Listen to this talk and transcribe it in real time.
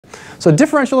So a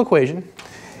differential equation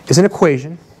is an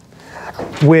equation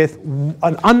with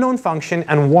an unknown function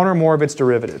and one or more of its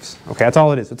derivatives. Okay, that's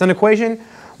all it is. It's an equation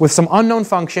with some unknown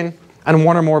function and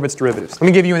one or more of its derivatives. Let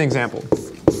me give you an example.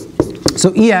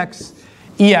 So EX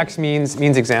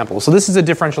means example. So this is a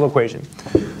differential equation.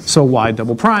 So y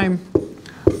double prime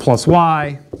plus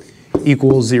y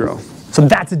equals 0. So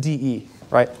that's a DE,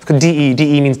 right?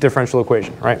 DE means differential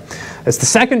equation, right? It's the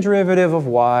second derivative of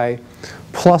y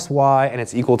plus y, and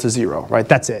it's equal to 0, right?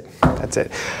 That's it. That's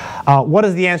it. What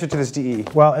is the answer to this DE?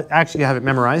 Well, actually, I have it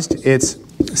memorized. It's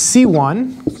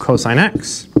C1 cosine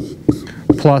x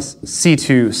plus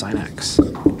C2 sine x.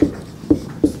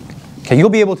 Okay, you'll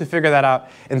be able to figure that out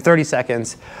in 30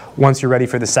 seconds once you're ready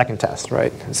for the second test,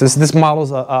 right? So this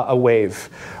models a wave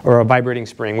or a vibrating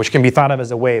spring, which can be thought of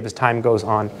as a wave as time goes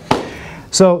on.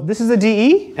 So this is a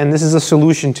DE, and this is a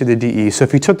solution to the DE. So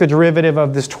if you took the derivative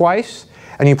of this twice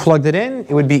and you plugged it in,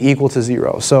 it would be equal to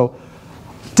 0. So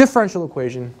differential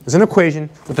equation is an equation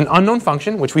with an unknown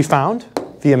function, which we found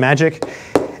via magic,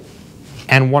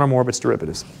 and one or more of its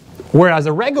derivatives. Whereas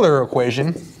a regular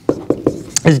equation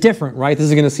is different, right? This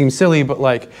is going to seem silly, but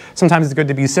like sometimes it's good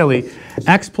to be silly.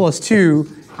 X plus 2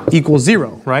 equals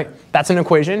 0, right? That's an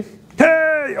equation.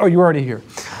 Hey! Oh, you're already here.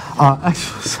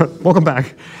 Welcome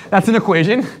back. That's an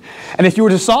equation. And if you were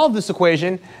to solve this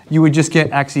equation, you would just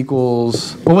get x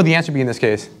equals, what would the answer be in this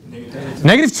case?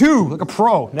 Negative 2, like a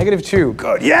pro. Negative 2.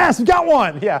 Good. Yes, we got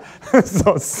one. Yeah.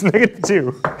 So it's negative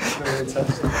 2.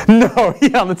 No,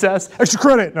 yeah, on the test. Extra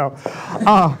credit. No.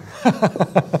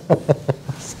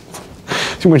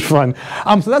 Too much fun.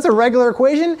 So that's a regular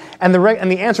equation, and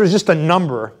the answer is just a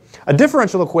number. A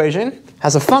differential equation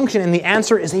has a function, and the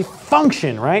answer is a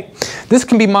function, right? This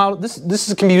can be modeled.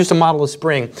 This can be used to model a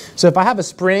spring. So if I have a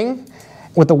spring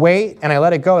with a weight and I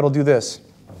let it go, it'll do this.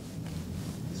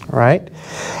 Right?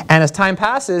 And as time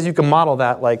passes, you can model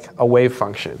that like a wave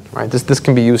function, right? This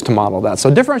can be used to model that.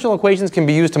 So differential equations can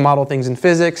be used to model things in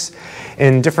physics,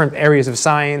 in different areas of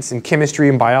science, in chemistry,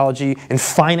 in biology, in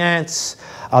finance.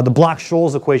 The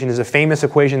Bloch-Scholes equation is a famous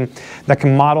equation that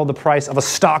can model the price of a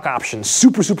stock option.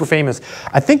 Super, super famous.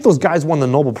 I think those guys won the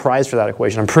Nobel Prize for that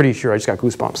equation. I'm pretty sure. I just got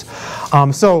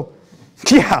goosebumps. So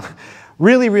yeah,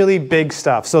 really, really big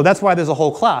stuff. So that's why there's a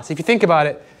whole class. If you think about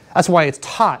it, that's why it's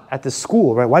taught at this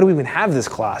school, right? Why do we even have this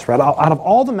class, right? Out of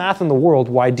all the math in the world,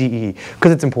 why DE?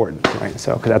 Because it's important, right?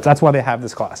 So that's why they have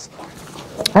this class.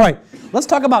 All right, let's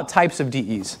talk about types of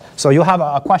DEs. So you'll have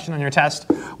a question on your test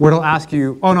where it'll ask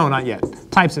you, oh no, not yet,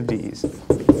 types of DEs.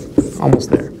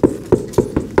 Almost there.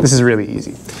 This is really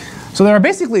easy. So there are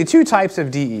basically two types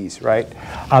of DEs, right?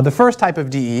 The first type of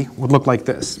DE would look like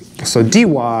this. So dy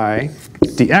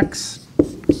dx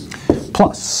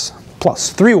plus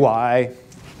 3y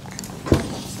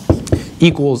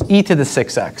equals e to the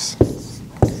 6x.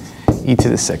 E to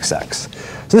the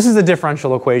 6x. So this is the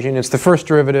differential equation. It's the first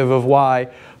derivative of y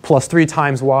plus 3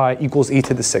 times y equals e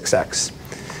to the 6x.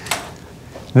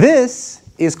 This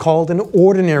is called an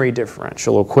ordinary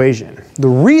differential equation. The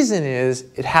reason is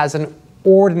it has an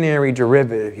ordinary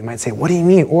derivative. You might say, what do you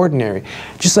mean ordinary?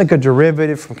 Just like a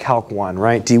derivative from Calc 1,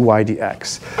 right? dy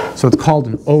dx. So it's called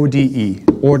an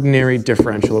ODE, ordinary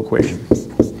differential equation.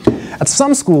 At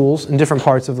some schools in different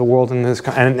parts of the world and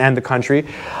the country,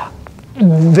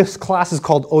 this class is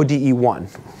called ODE 1,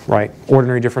 right?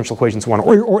 Ordinary differential equations 1,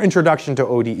 or introduction to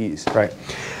ODEs, right?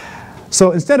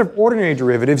 So instead of ordinary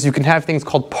derivatives, you can have things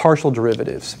called partial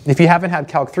derivatives. If you haven't had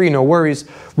Calc 3, no worries.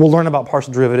 We'll learn about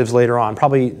partial derivatives later on,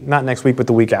 probably not next week, but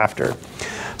the week after.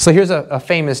 So here's a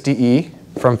famous DE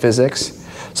from physics.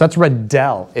 So that's read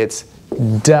del. It's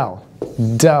del,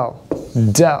 del,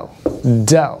 del,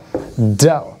 del,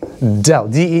 del, del,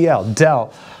 D-E-L,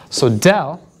 del. So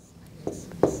del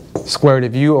square root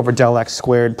of u over del x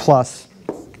squared plus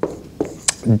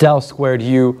del squared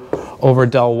u over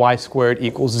del y squared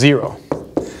equals 0.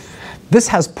 This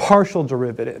has partial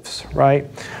derivatives, right?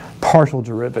 Partial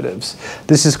derivatives.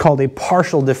 This is called a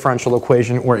partial differential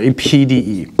equation, or a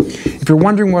PDE. If you're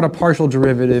wondering what a partial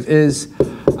derivative is,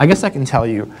 I guess I can tell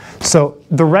you. So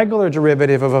the regular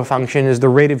derivative of a function is the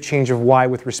rate of change of y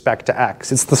with respect to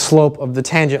x. It's the slope of the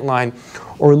tangent line,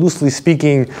 or loosely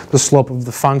speaking, the slope of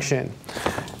the function.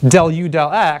 Del u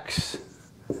del x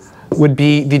would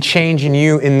be the change in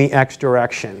u in the x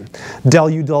direction. Del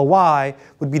u del y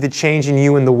would be the change in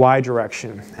u in the y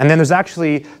direction. And then there's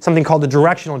actually something called the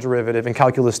directional derivative in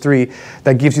Calculus 3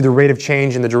 that gives you the rate of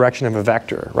change in the direction of a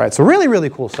vector, right? So really, really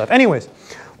cool stuff. Anyways,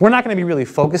 we're not going to be really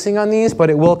focusing on these, but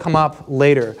it will come up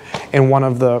later in one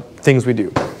of the things we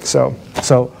do. So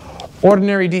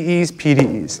ordinary DEs,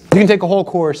 PDEs. You can take a whole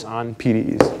course on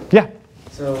PDEs. Yeah?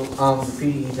 So the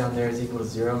PDE down there is equal to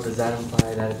 0. Does that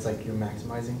imply that it's like you're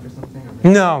maximizing for something?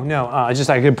 No, just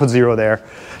I could put 0 there.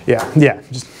 Yeah,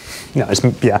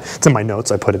 it's in my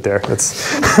notes. I put it there.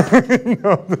 That's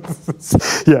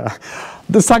yeah.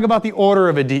 Let's talk about the order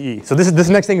of a DE. So this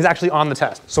next thing is actually on the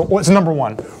test. So what's number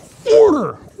 1?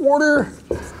 Order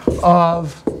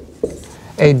of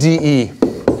a DE.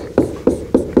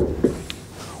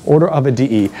 Order of a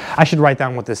DE. I should write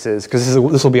down what this is because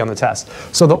this will be on the test.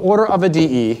 So the order of a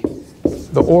DE,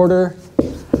 the order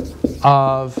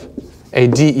of a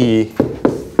DE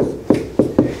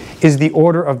is the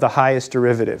order of the highest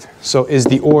derivative. So is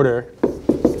the order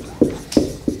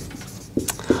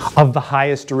of the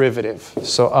highest derivative.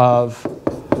 So of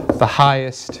the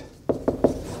highest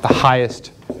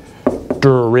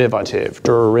derivative.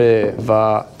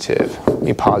 Let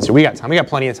me pause here. We got time. We got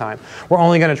plenty of time. We're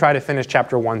only going to try to finish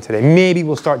chapter 1 today. Maybe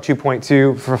we'll start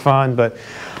 2.2 for fun, but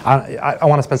I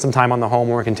want to spend some time on the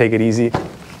homework and take it easy.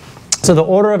 So the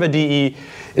order of a DE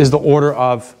is the order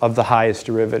of the highest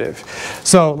derivative.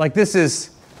 So like this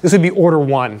would be order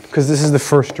 1 because this is the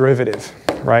first derivative,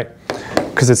 right?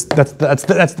 Because that's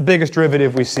the biggest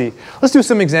derivative we see. Let's do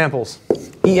some examples.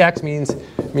 EX means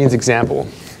example.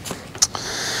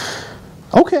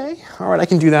 Okay, all right, I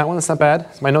can do that one. That's not bad.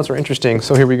 My notes are interesting.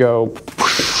 So here we go.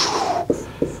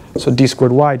 So d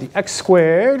squared y dx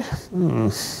squared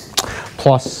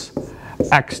plus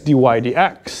x dy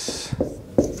dx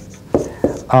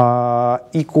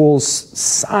equals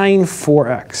sine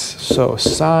 4x. So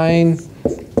sine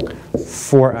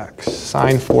 4x.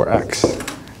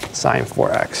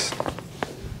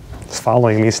 It's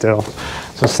following me still.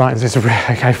 So sine,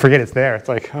 I forget it's there. It's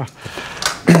like, oh.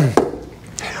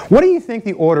 What do you think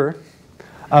the order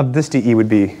of this DE would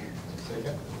be?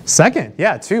 Second,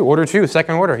 yeah, 2, order 2,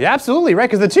 second order. Yeah, absolutely, right,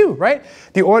 because the 2, right?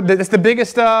 The order, that's the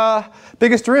biggest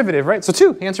derivative, right? So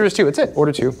 2, the answer is 2, that's it,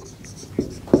 order 2.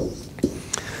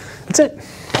 That's it.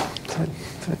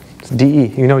 It's DE,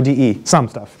 you know DE, some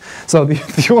stuff. So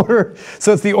the order,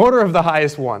 so it's the order of the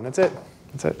highest one, that's it.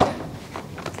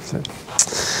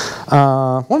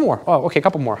 One more, oh, okay, a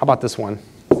couple more, how about this one?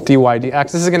 dy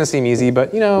dx, this is going to seem easy,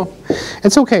 but you know,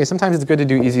 it's okay. Sometimes it's good to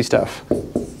do easy stuff.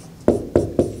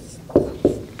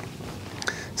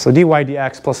 So dy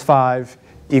dx plus 5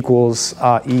 equals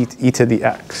e to the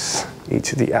x.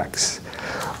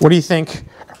 What do you think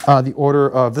the order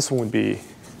of this one would be?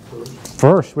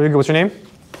 First. What's your name?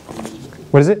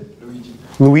 What is it?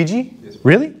 Luigi? Yes.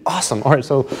 Really? Awesome. All right,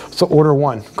 so order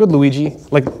 1. Good, Luigi.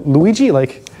 Like Luigi?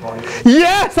 Like,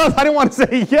 yes! I didn't want to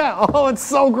say yeah. Oh, it's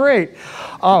so great.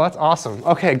 Oh, that's awesome.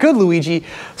 Okay, good, Luigi.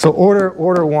 So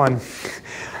order 1.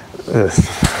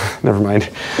 Never mind.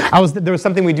 There was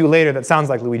something we do later that sounds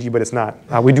like Luigi, but it's not.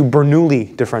 We do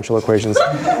Bernoulli differential equations.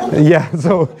 Yeah.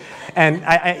 So, and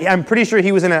I'm pretty sure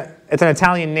he was it's an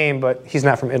Italian name, but he's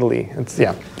not from Italy.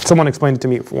 Yeah. Someone explained it to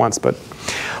me once, but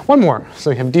one more. So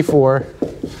you have D4.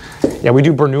 Yeah, we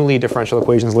do Bernoulli differential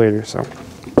equations later, so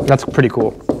that's pretty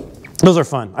cool. Those are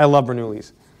fun. I love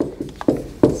Bernoullis.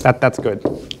 That's good.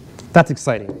 That's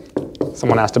exciting.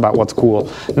 Someone asked about what's cool.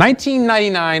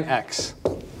 1999x.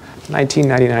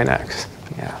 1999x.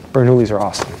 Yeah, Bernoullis are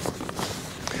awesome.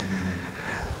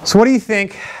 So what do you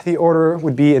think the order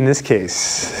would be in this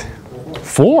case?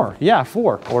 4. Yeah,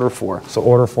 4. Order 4. So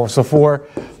order 4. So 4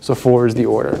 is the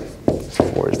order. So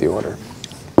 4 is the order.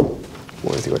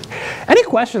 4 is the order. Any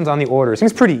questions on the order? It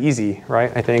seems pretty easy,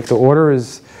 right? I think the order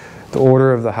is the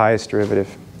order of the highest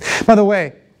derivative. By the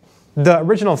way, the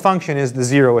original function is the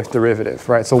 0th derivative,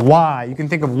 right? So y, you can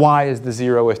think of y as the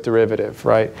 0th derivative,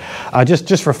 right?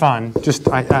 Just for fun,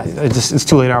 it's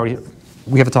too late already.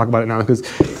 We have to talk about it now because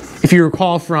if you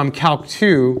recall from Calc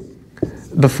 2,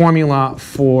 the formula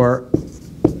for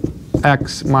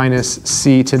x minus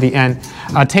c to the n,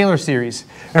 Taylor series.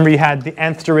 Remember you had the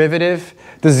nth derivative.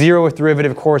 The 0th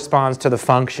derivative corresponds to the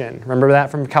function. Remember that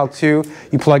from Calc 2?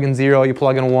 You plug in 0, you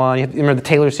plug in 1. You remember the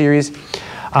Taylor series?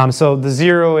 So the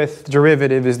 0th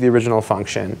derivative is the original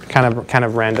function. Kind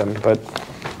of random, but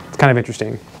it's kind of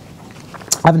interesting.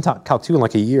 I haven't taught Calc 2 in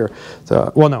like a year.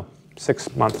 So, well, no,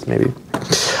 6 months maybe.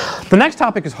 The next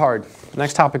topic is hard.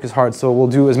 So we'll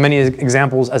do as many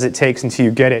examples as it takes until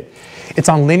you get it. It's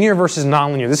on linear versus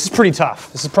nonlinear. This is pretty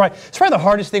tough. It's probably the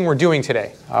hardest thing we're doing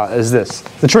today, is this.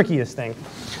 The trickiest thing.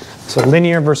 So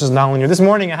linear versus nonlinear. This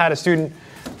morning I had a student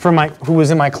who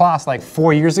was in my class like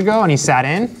 4 years ago, and he sat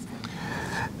in.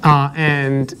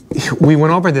 And we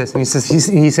went over this, and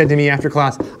he said to me after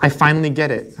class, "I finally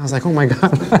get it." I was like, "Oh my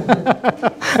god!"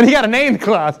 And he got an A in the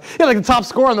class. He had like the top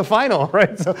score on the final,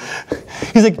 right? So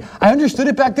he's like, "I understood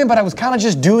it back then, but I was kind of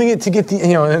just doing it to get the,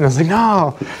 you know." And I was like,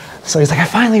 "No, So he's like, I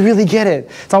finally really get it.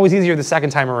 It's always easier the second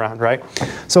time around, right?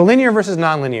 So linear versus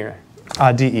nonlinear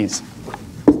DEs.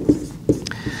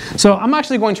 So I'm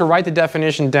actually going to write the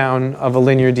definition down of a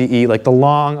linear DE, like the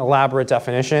long, elaborate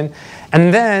definition.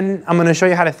 And then I'm going to show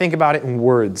you how to think about it in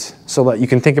words so that you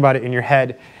can think about it in your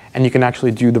head and you can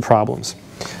actually do the problems.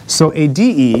 So a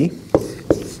DE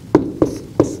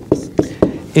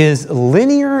is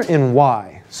linear in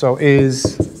Y. So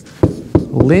is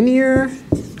linear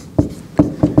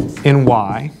in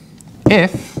Y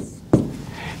if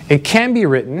it can be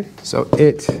written, so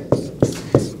it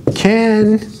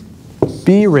can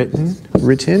be written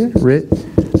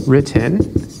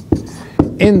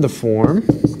in the form.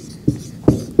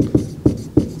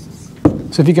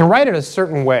 So if you can write it a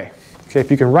certain way, okay,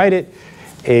 if you can write it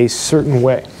a certain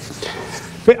way.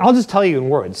 But I'll just tell you in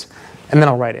words, and then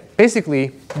I'll write it.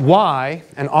 Basically, y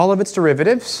and all of its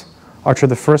derivatives are to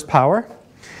the first power.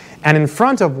 And in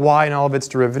front of y and all of its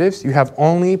derivatives, you have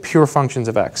only pure functions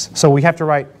of x. So we have to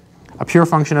write a pure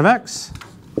function of x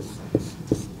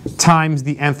times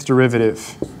the nth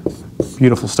derivative.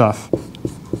 Beautiful stuff.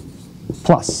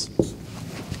 Plus.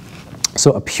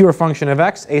 So a pure function of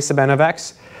x, a sub n of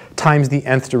x, times the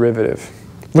nth derivative.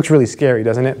 Looks really scary,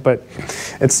 doesn't it? But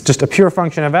it's just a pure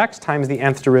function of x times the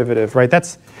nth derivative, right?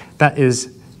 That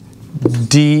is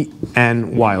d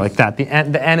n y, like that. The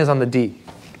n is on the d,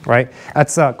 right?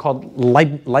 That's called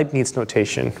Leibniz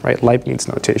notation, right? Leibniz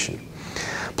notation.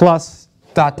 Plus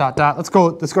dot dot dot. Let's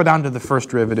go down to the first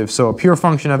derivative. So a pure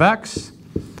function of x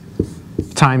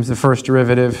times the first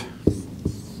derivative.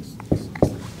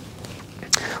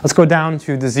 Let's go down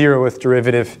to the 0th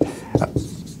derivative.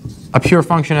 A pure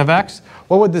function of x.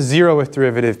 What would the 0th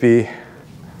derivative be?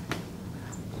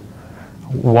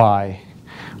 Y.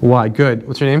 Y, good.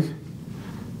 What's your name?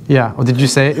 Yeah. Oh, did you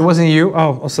say it? It wasn't you?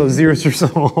 Oh, so 0 through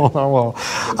so.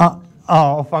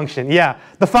 Oh, function. Yeah.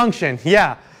 The function.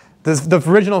 Yeah. The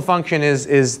original function is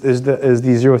the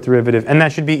 0th derivative, and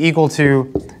that should be equal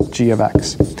to g of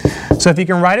x. So if you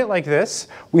can write it like this,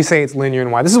 we say it's linear in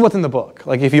y. This is what's in the book.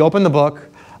 Like if you open the book,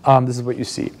 this is what you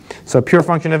see. So pure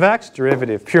function of x,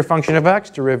 derivative. Pure function of x,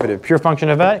 derivative. Pure function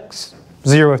of x,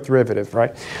 0th derivative,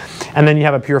 right? And then you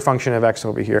have a pure function of x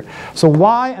over here. So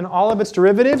y and all of its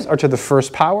derivatives are to the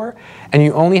first power, and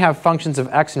you only have functions of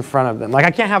x in front of them. Like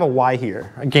I can't have a y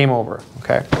here. Game over,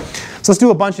 okay? So let's do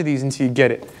a bunch of these until you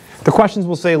get it. The questions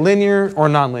will say linear or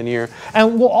nonlinear.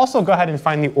 And we'll also go ahead and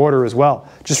find the order as well,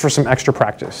 just for some extra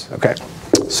practice, okay?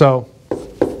 So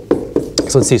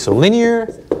let's see. So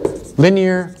linear,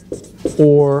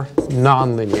 or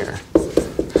nonlinear.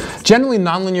 Generally,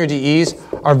 nonlinear DEs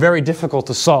are very difficult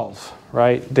to solve,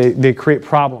 right? They create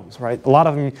problems, right? A lot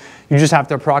of them, you just have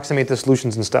to approximate the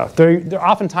solutions and stuff. They're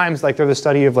oftentimes like they're the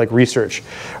study of like research.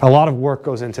 A lot of work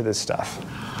goes into this stuff.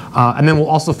 And then we'll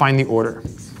also find the order.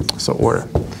 So order.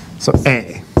 So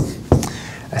A.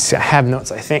 Let's see, I have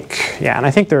notes, I think. Yeah, and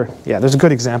I think there's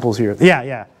good examples here.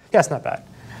 Yeah, it's not bad.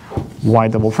 Y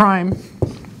double prime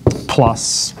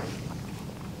plus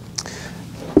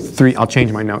 3, I'll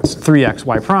change my notes.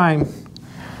 3xy prime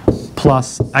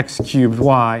plus x cubed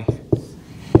y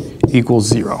equals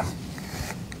 0.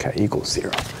 Okay, equals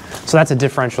 0. So that's a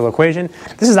differential equation.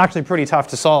 This is actually pretty tough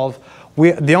to solve.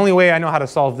 The only way I know how to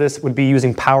solve this would be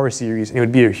using power series, and it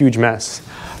would be a huge mess.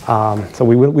 So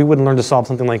we wouldn't learn to solve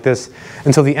something like this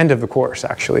until the end of the course,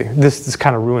 actually. This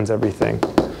kind of ruins everything.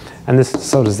 And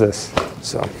so does this.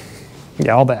 So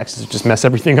yeah, all the x's just mess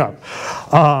everything up.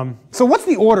 So what's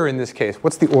the order in this case?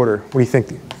 What's the order? What do you think?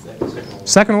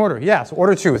 Second order, yeah. So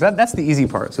order 2. That's the easy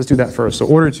part. So let's do that first. So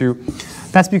order 2,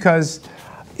 that's because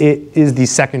it is the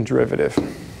second derivative.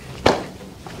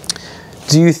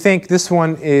 Do you think this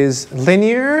one is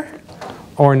linear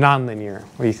or nonlinear?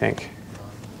 What do you think?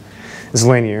 It's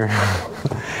linear.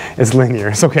 It's linear.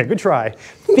 It's okay, good try.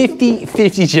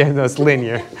 50-50 chance that's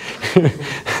linear.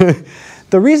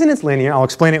 The reason it's linear, I'll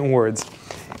explain it in words,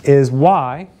 is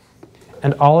y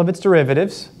and all of its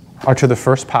derivatives are to the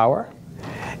first power.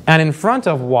 And in front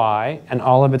of y and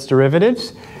all of its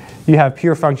derivatives, you have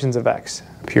pure functions of x.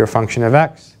 Pure function of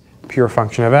x, pure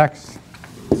function of x,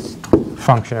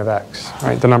 function of x,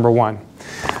 right? The number 1.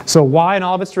 So y and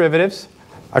all of its derivatives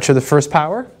are to the first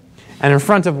power. And in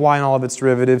front of y and all of its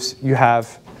derivatives, you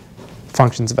have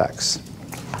functions of x.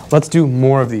 Let's do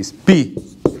more of these. B.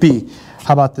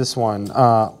 How about this one?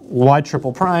 Y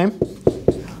triple prime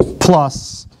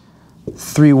plus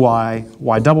 3y,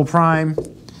 y double prime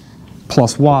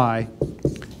plus y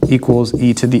equals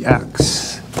e to the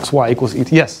x. Plus y equals e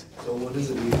to, yes? So what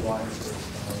does it mean y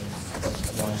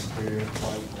squared,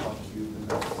 y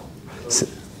cubed?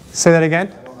 Say that again?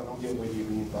 I don't get what you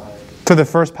mean by... To the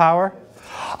first power?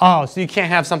 Oh, so you can't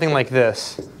have something like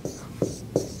this.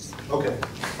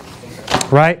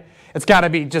 right? It's got to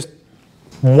be just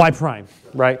y prime,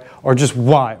 right? Or just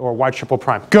y, or y triple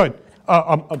prime. Good.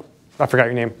 I forgot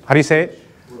your name. How do you say it?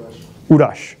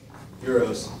 Udash.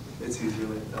 Euros. It's easier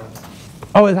like that.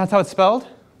 Oh, that's how it's spelled?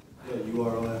 Yeah,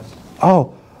 UROS.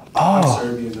 Oh. I'm Oh.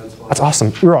 Serbian, that's why. That's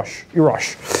awesome. Urosh.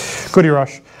 Urosh. Good,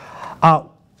 Urosh.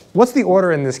 What's the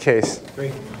order in this case? 3.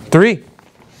 3.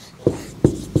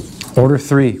 Order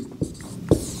 3.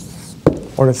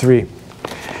 Order 3.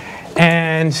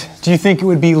 And do you think it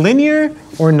would be linear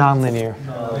or nonlinear?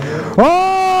 Nonlinear.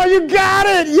 Oh, you got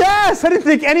it! Yes! I didn't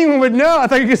think anyone would know. I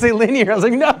thought you were going to say linear. I was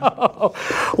like, no.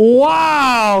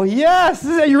 Wow. Yes.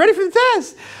 Are you ready for the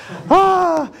test?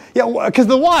 Ah. Yeah, because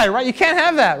the y, right? You can't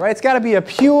have that, right? It's got to be a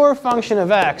pure function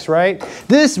of x, right?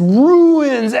 This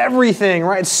ruins everything,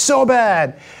 right? It's so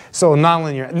bad. So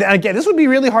nonlinear. And again, this would be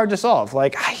really hard to solve.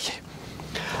 Like,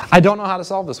 I don't know how to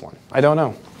solve this one. I don't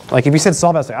know. Like if you said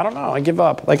solve, I'd say, I don't know, I give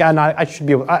up. Like I should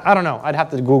be able, I don't know, I'd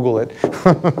have to Google it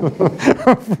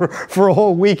for a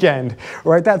whole weekend,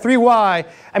 right? That 3y,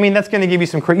 I mean, that's gonna give you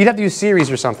some, you'd have to use series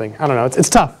or something. I don't know, it's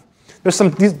tough. There's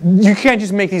some, you can't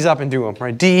just make these up and do them,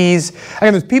 right? D's,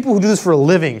 again, there's people who do this for a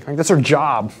living, like that's their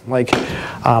job. Like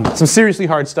some seriously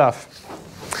hard stuff.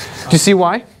 Do you see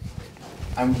why?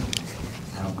 I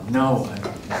don't know,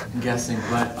 I'm guessing,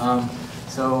 but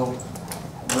so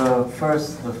the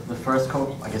first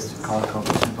I guess to call it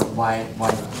coefficient, but y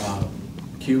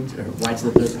cubed or y to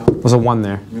the third power. There's a 1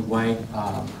 there. Y,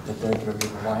 the third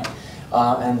derivative of y,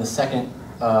 and the second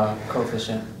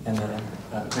coefficient in the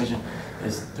equation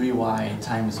is 3y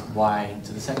times y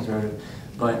to the second derivative.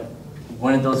 But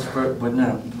one of those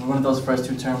first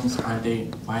two terms why aren't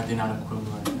they not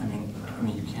equivalent? I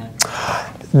mean you can't.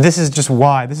 This is just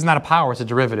y. This is not a power. It's a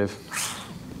derivative.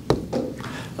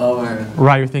 Oh,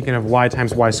 right. You're thinking of y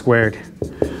times y squared,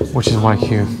 which is y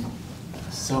cubed.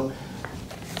 So,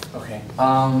 okay.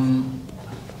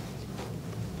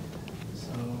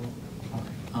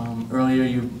 Earlier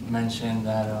you mentioned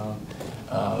that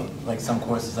like some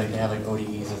courses like they have like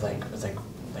ODEs as like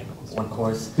one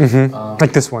course. Mm-hmm.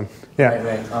 Like this one. Yeah.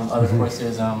 Right. Other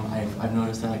courses I've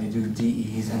noticed that like they do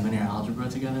DEs and linear algebra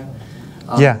together.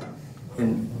 Yeah.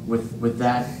 And with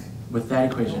that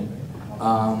equation.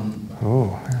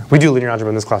 Oh, we do linear algebra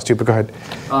in this class too, but go ahead.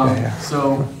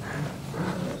 So,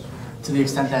 to the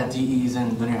extent that DEs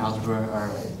and linear algebra are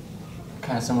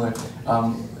kind of similar,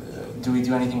 do we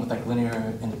do anything with like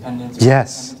linear independence?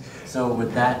 Yes. So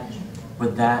would that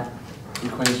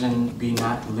equation be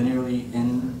not linearly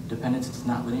independent? It's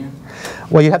not linear.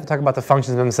 Well, you have to talk about the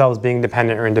functions themselves being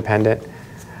dependent or independent.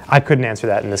 I couldn't answer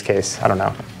that in this case. I don't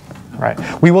know. Right.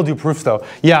 We will do proofs though.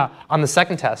 Yeah. On the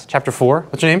second test, chapter 4.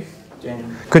 What's your name? Daniel.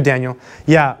 Good, Daniel.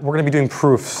 Yeah, we're going to be doing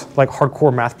proofs, like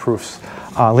hardcore math proofs,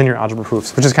 linear algebra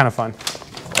proofs, which is kind of fun.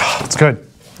 It's good.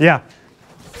 Yeah.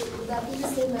 Would that be the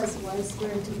same as y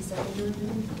squared to the second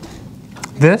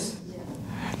derivative? This? Yeah.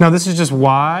 No, this is just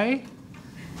y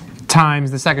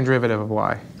times the second derivative of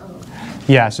y. Oh.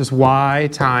 Yeah, it's just y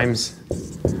times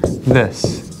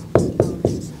this.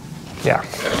 Yeah,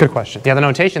 good question. Yeah, the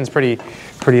notation's pretty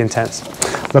intense.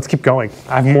 Let's keep going.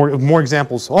 I have more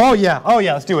examples. Oh yeah,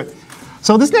 let's do it.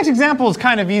 So this next example is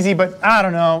kind of easy, but I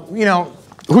don't know,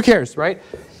 who cares, right?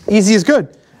 Easy is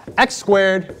good. X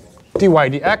squared dy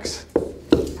dx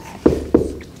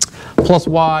plus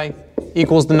y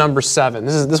equals the number 7.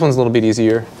 This one's a little bit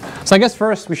easier. So I guess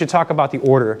first we should talk about the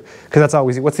order, because that's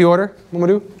always easy. What's the order,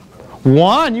 Mamadou?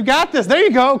 1, you got this. There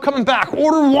you go, coming back.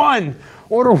 Order 1.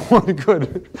 Order 1,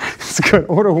 good. It's good,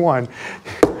 order 1.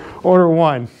 Order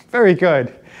 1, very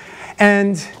good.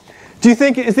 And do you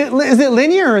think, is it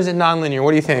linear or is it nonlinear?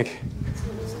 What do you think?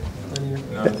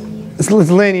 Linear. It's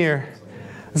linear.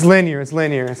 It's linear, it's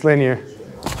linear, it's linear.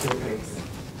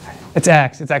 It's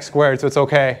x squared, so it's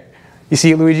okay. You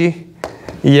see it, Luigi?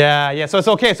 Yeah, so it's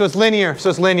okay, so it's linear, so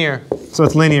it's linear.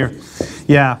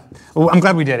 Yeah, well, I'm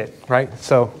glad we did it, right?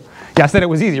 So, yeah, I said it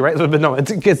was easy, right? But no,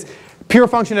 it's pure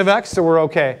function of x, so we're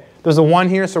okay. There's a 1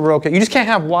 here, so we're okay. You just can't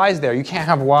have y's there. You can't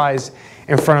have y's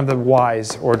in front of the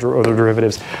y's or the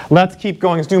derivatives. Let's keep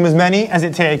going. Let's do them as many as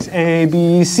it takes. A,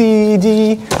 B, C,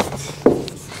 D,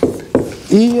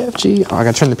 E, F, G. Oh, I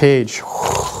gotta turn the page.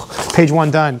 Page 1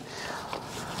 done.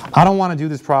 I don't want to do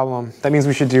this problem. That means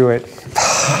we should do it.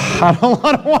 I don't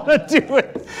want to do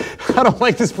it. I don't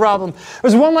like this problem.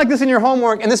 There's one like this in your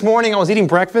homework, and this morning I was eating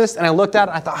breakfast, and I looked at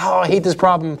it, and I thought, oh, I hate this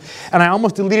problem. And I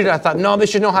almost deleted it. I thought, no, they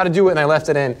should know how to do it, and I left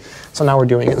it in. So now we're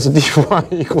doing it. So dy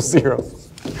equals 0.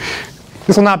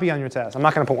 This will not be on your test. I'm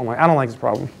not going to put one like, I don't like this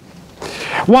problem.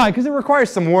 Why? Because it requires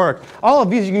some work. All of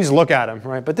these, you can just look at them,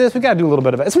 right? But this, we got to do a little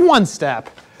bit of it. It's one step.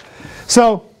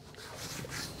 So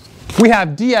we have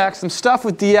dx, some stuff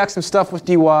with dx, some stuff with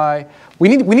dy. we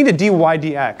need a dy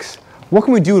dx. What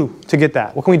can we do to get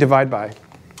that? What can we divide by?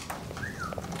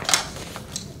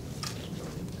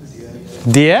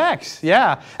 Dx,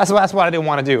 yeah. That's what I didn't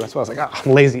want to do. That's why I was like, oh,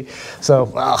 I'm lazy.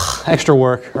 So, extra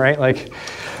work, right? Like,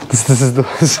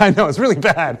 I know, it's really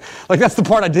bad. Like, that's the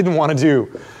part I didn't want to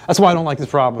do. That's why I don't like this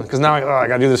problem, because now I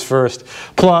got to do this first.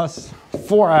 Plus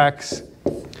 4x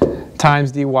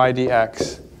times dy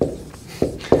dx.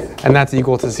 And that's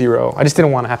equal to 0. I just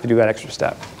didn't want to have to do that extra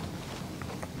step.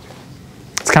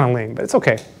 It's kind of lame, but it's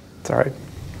okay. It's all right.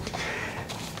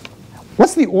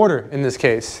 What's the order in this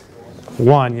case?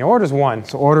 1. Yeah, order is 1.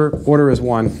 So order is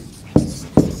 1.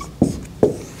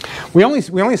 We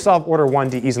only solve order 1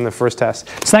 DEs in the first test.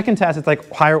 Second test, it's like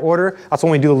higher order. That's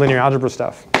when we do the linear algebra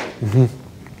stuff.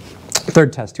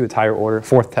 Third test, too, it's higher order.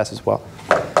 Fourth test as well.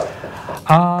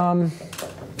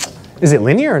 Is it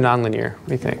linear or nonlinear? What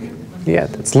do you think? Yeah,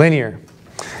 it's linear.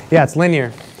 Yeah, it's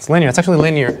linear. It's linear. It's actually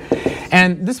linear.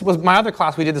 And this was my other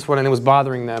class. We did this one, and it was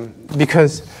bothering them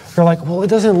because they're like, well, it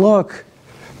doesn't look,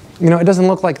 it doesn't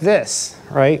look like this,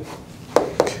 right?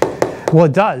 Well,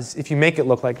 it does if you make it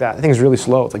look like that. The thing's really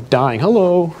slow. It's like dying.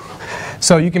 Hello.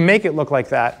 So you can make it look like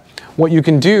that. What you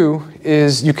can do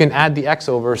is you can add the x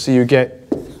over, so you get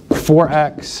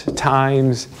 4x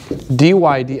times dy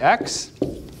dx.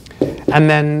 And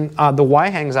then the y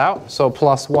hangs out, so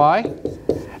plus y.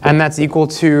 And that's equal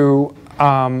to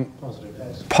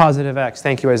positive x.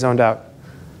 Thank you, I zoned out.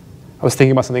 I was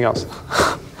thinking about something else.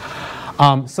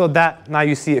 So that, now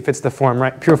you see it fits the form,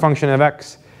 right? Pure function of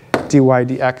x, dy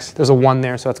dx. There's a 1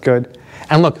 there, so that's good.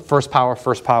 And look, first power.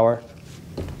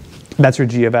 That's your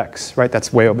g of x, right?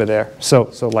 That's way over there.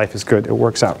 So life is good. It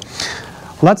works out.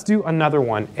 Let's do another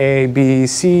one. A, B,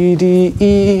 C, D,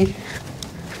 E.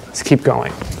 Let's keep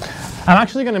going. I'm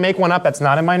actually going to make one up that's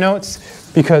not in my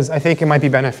notes because I think it might be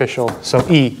beneficial. So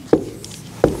E.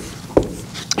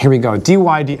 Here we go. Dy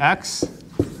dx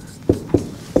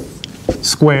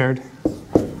squared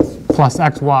plus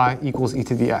xy equals e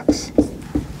to the x.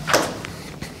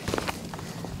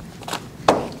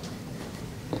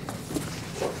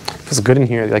 Feels good in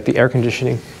here. Like the air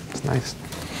conditioning. It's nice.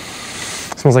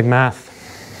 Smells like math.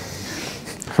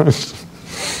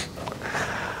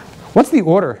 What's the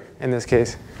order in this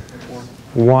case?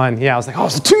 1. Yeah, I was like, oh,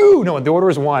 it's 2. No, the order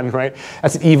is 1, right?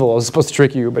 That's evil. I was supposed to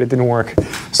trick you, but it didn't work.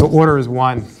 So order is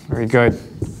 1. Very good.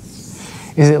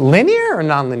 Is it linear or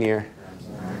nonlinear?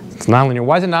 It's nonlinear.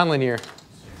 Why is it nonlinear?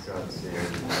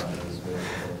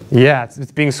 Yeah,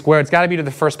 it's being squared. It's got to be to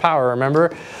the first power,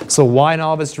 remember? So y and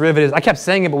all of its derivatives. I kept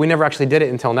saying it, but we never actually did it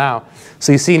until now.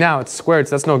 So you see now it's squared,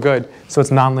 so that's no good. So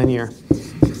it's nonlinear.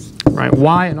 Right?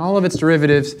 Y and all of its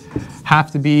derivatives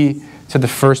have to be to the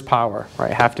first power,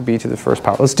 right? Have to be to the first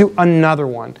power. Let's do another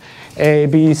one. A,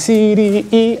 B, C, D,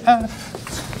 E, F.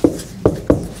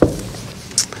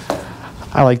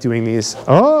 I like doing these.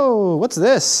 Oh, what's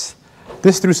this?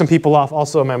 This threw some people off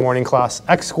also in my morning class.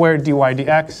 X squared dy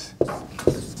dx.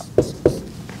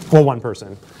 Well, one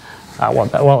person. Well,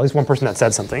 at least one person that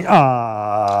said something.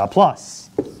 Plus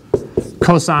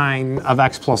cosine of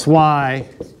x plus y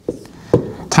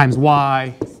times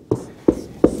y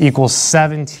equals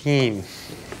 17.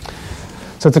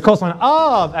 So it's a cosine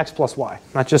of x plus y,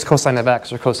 not just cosine of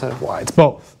x or cosine of y. It's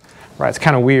both, right? It's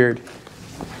kind of weird.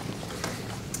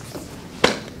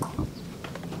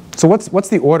 So what's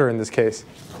the order in this case?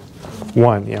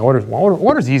 1. Yeah,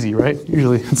 order's easy, right?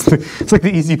 Usually it's like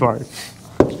the easy part.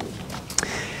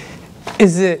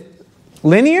 Is it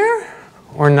linear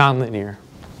or nonlinear?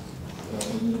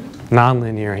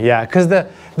 Nonlinear, yeah, because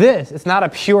it's not a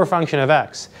pure function of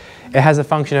x. It has a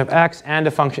function of x and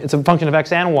a function, it's a function of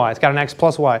x and y. It's got an x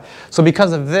plus y. So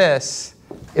because of this,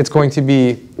 it's going to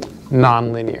be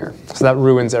nonlinear. So that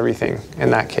ruins everything in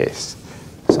that case.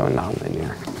 So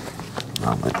nonlinear.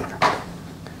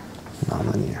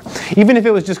 Nonlinear. Even if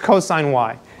it was just cosine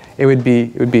y, it would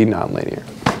be nonlinear.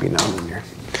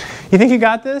 You think you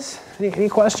got this? Any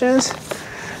questions?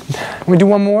 We do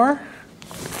one more?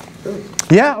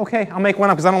 Yeah, okay, I'll make one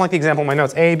up because I don't like the example in my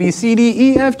notes. A, B, C,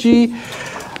 D, E, F, G.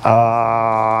 Oh,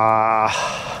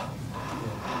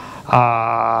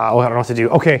 I don't know what to do.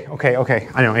 Okay.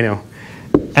 I know.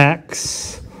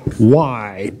 X,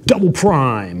 Y, double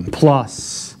prime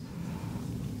plus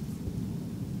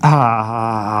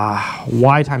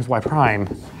y times y prime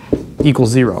equals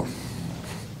 0.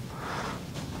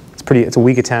 It's a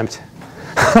weak attempt.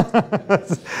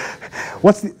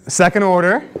 What's the second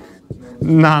order?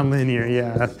 Nonlinear,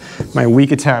 yeah. My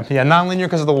weak attempt. Yeah, nonlinear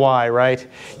because of the y, right?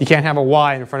 You can't have a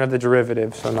y in front of the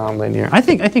derivative, so nonlinear. I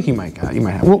think you might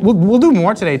have. We'll do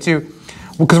more today too.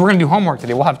 because we're going to do homework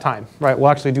today. We'll have time, right?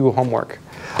 We'll actually do homework.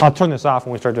 I'll turn this off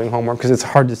when we start doing homework because it's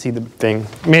hard to see the thing.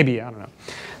 Maybe, I don't know.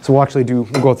 So we'll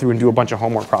go through and do a bunch of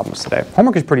homework problems today.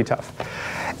 Homework is pretty tough.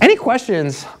 Any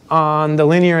questions on the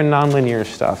linear and nonlinear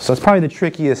stuff? So it's probably the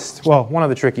trickiest, well, one of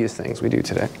the trickiest things we do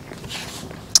today.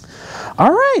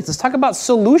 All right, let's talk about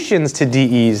solutions to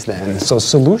DEs then. So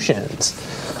solutions.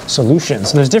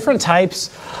 And there's different types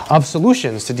of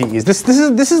solutions to DEs. This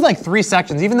is like 3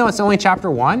 sections, even though it's only chapter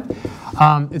 1.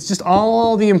 It's just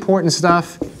all the important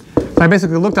stuff. So I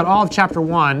basically looked at all of chapter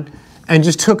 1 and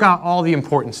just took out all the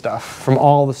important stuff from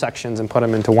all the sections and put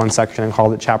them into one section and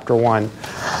called it chapter 1.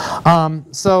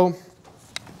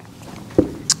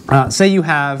 Say you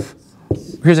have,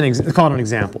 let's call it an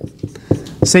example.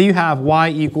 Say you have y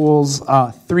equals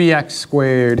 3x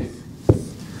squared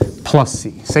plus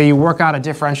c. Say you work out a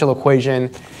differential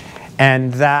equation,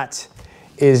 and that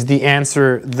is the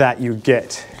answer that you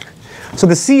get. So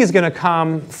the c is going to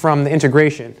come from the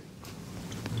integration.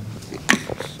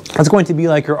 That's going to be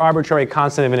like your arbitrary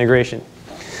constant of integration.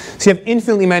 So you have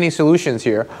infinitely many solutions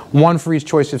here, one for each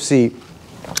choice of c.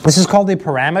 This is called a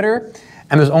parameter,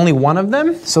 and there's only one of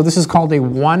them. So this is called a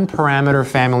one-parameter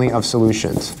family of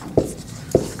solutions.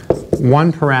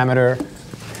 One parameter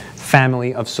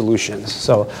family of solutions.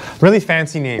 So really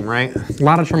fancy name, right? A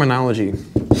lot of terminology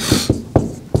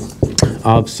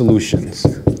of solutions.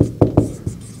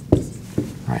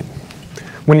 Right.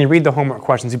 When you read the homework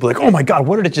questions, you'll be like, oh my God,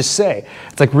 what did it just say?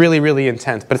 It's like really, really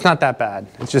intense, but it's not that bad.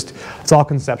 It's all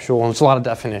conceptual, and it's a lot of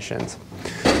definitions.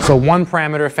 So one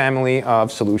parameter family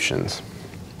of solutions.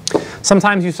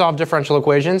 Sometimes you solve differential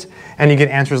equations, and you get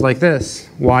answers like this.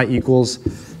 Y equals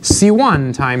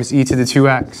c1 times e to the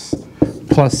 2x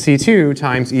plus c2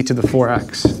 times e to the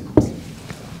 4x.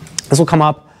 This will come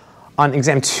up on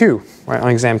exam 2. Right? On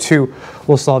exam 2,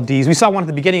 we'll solve Ds. We saw one at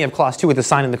the beginning of class 2 with the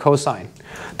sine and the cosine.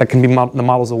 That can be the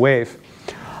models of wave.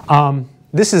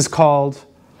 This is called,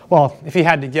 well, if you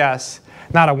had to guess,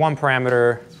 not a one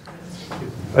parameter,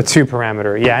 a two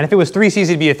parameter. Yeah, and if it was 3 C's,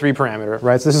 it'd be a 3 parameter,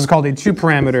 right? So this is called a two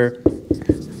parameter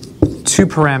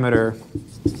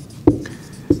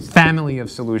family of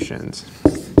solutions.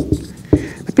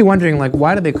 You might be wondering, like,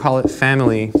 why do they call it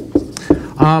family?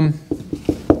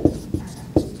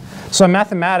 So in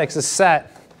mathematics, a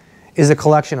set is a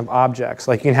collection of objects.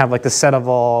 Like you can have like the set of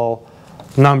all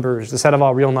numbers, the set of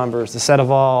all real numbers, the set of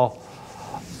all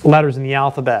letters in the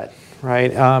alphabet,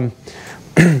 right?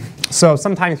 So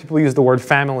sometimes people use the word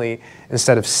family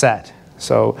instead of set.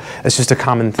 So it's just a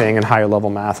common thing in higher level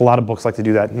math. A lot of books like to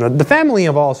do that. The family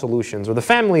of all solutions, or the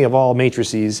family of all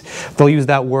matrices, they'll use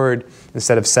that word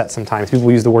instead of set sometimes.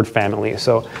 People use the word family.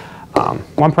 So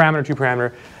one parameter, two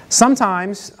parameter.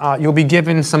 Sometimes you'll be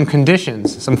given some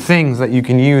conditions, some things that you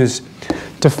can use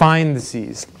to find the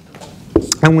C's.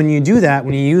 And when you do that,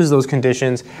 when you use those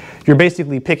conditions, you're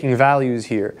basically picking values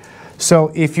here.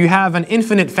 So if you have an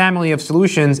infinite family of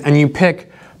solutions and you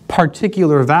pick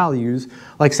particular values,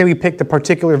 like say we pick the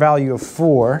particular value of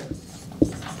 4,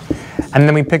 and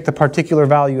then we pick the particular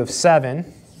value of 7,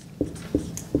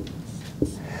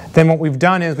 then what we've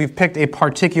done is we've picked a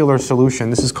particular solution.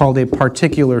 This is called a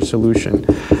particular solution.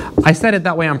 I said it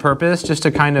that way on purpose just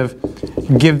to kind of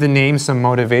give the name some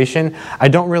motivation. I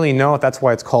don't really know if that's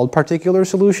why it's called particular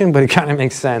solution, but it kind of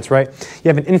makes sense, right? You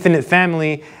have an infinite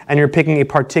family, and you're picking a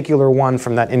particular one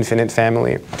from that infinite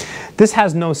family. This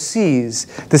has no C's.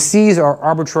 The C's are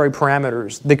arbitrary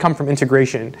parameters. They come from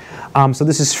integration. So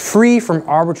this is free from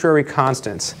arbitrary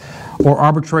constants or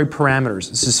arbitrary parameters.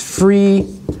 This is free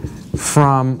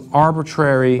from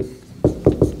arbitrary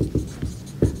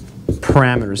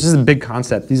parameters. This is a big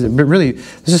concept. These are really,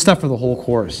 this is stuff for the whole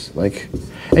course. Like,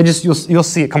 it just you'll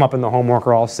see it come up in the homework,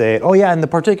 or I'll say it. Oh yeah, in the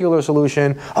particular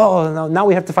solution. Oh, now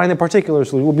we have to find the particular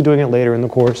solution. We'll be doing it later in the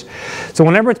course. So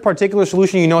whenever it's particular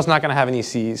solution, you know it's not going to have any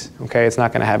C's. Okay, it's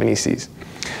not going to have any C's.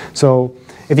 So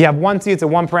if you have one C, it's a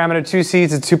one parameter. Two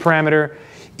C's, it's a two parameter.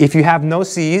 If you have no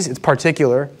C's, it's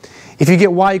particular. If you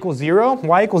get y equals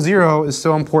 0 is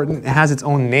so important, it has its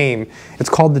own name. It's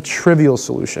called the trivial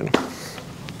solution.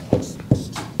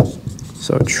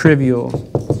 So trivial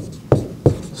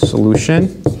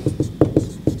solution.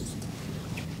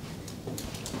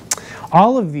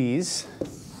 All of these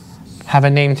have a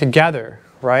name together,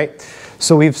 right?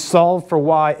 So we've solved for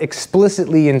y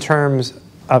explicitly in terms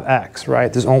of x,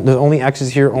 right? There's only x's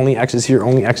here, only x's here,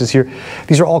 only x's here.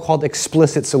 These are all called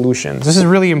explicit solutions. This is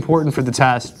really important for the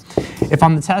test. If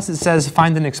on the test it says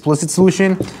find an explicit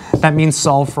solution, that means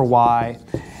solve for y.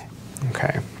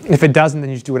 Okay. If it doesn't, then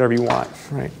you just do whatever you want,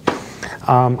 right?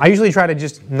 I usually try to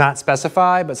just not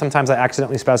specify, but sometimes I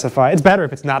accidentally specify. It's better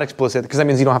if it's not explicit, because that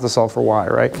means you don't have to solve for y,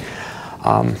 right?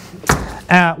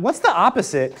 What's the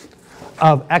opposite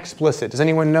of explicit? Does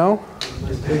anyone know?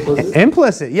 Implicit.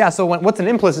 Implicit, yeah. So what's an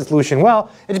implicit solution? Well,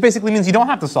 it just basically means you don't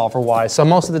have to solve for y. So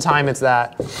most of the time it's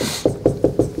that.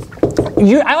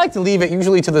 I like to leave it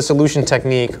usually to the solution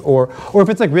technique, or if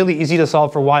it's like really easy to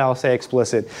solve for y, I'll say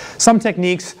explicit. Some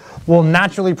techniques will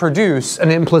naturally produce an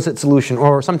implicit solution,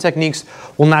 or some techniques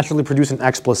will naturally produce an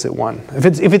explicit one. If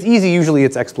it's easy, usually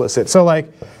it's explicit. So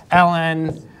like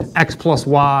ln x plus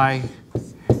y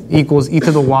equals e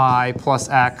to the y plus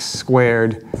x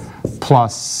squared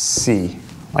plus c.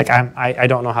 Like I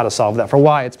don't know how to solve that. For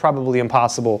y, it's probably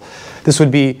impossible. This would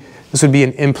be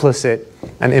an implicit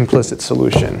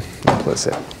solution.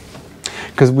 Implicit,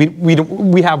 because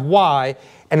we have y,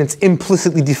 and it's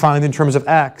implicitly defined in terms of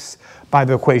x by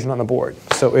the equation on the board.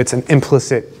 So it's an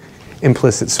implicit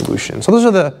solution. So those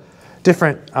are the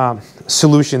different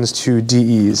solutions to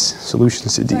DEs.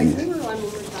 Solutions to Sorry, DEs. can you run one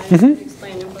more time?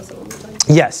 Explain implicit one more time.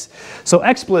 Yes. So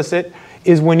explicit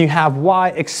is when you have y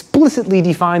explicitly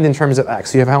defined in terms of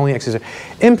x. So you have how many x's.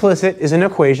 Implicit is an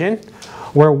equation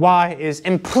where y is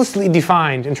implicitly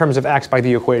defined in terms of x by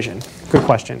the equation. Good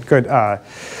question. Good. I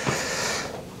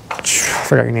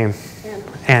forgot your name.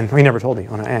 Anne. You never told me.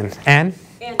 Oh, no, Anne. Anne?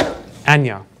 Anna.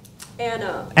 Anya.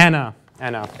 Anna.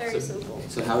 Anna. Very simple.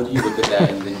 So how do you look at that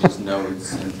and then just know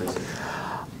it's implicit?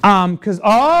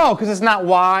 Because it's not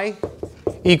y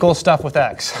equals stuff with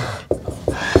x.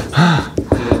 Y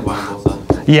on both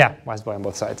sides? Yeah, y is y on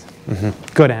both sides.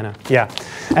 Good, Anna. Yeah,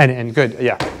 and good.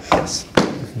 Yeah. Yes.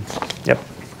 Yep.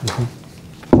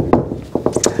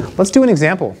 Let's do an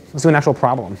example. Let's do an actual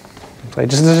problem. Okay,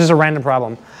 this is just a random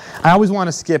problem. I always want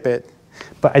to skip it,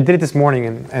 but I did it this morning,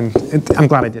 and I'm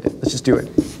glad I did it. Let's just do it.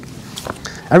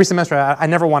 Every semester, I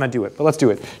never want to do it, but let's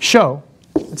do it. Show,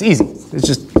 it's easy. It's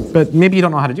just, but maybe you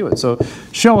don't know how to do it. So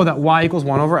show that y equals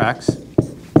 1 over x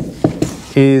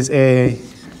is a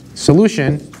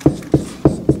solution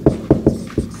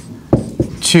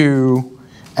to,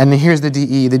 and here's the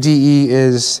DE. The DE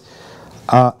is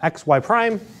xy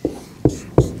prime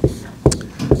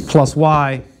plus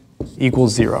y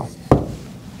equals 0.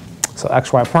 So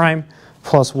xy prime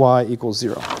plus y equals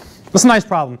 0. That's a nice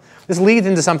problem. This leads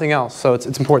into something else, so it's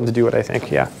important to do it, I think,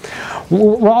 yeah.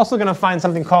 We're also going to find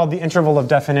something called the interval of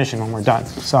definition when we're done.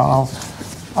 So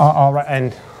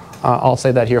I'll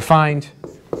say that here. Find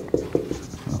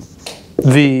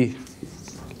the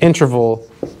interval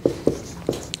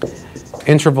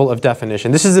of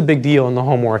definition. This is a big deal in the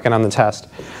homework and on the test.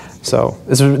 So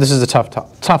this is a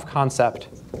tough concept.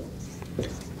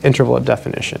 Interval of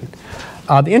definition.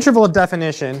 The interval of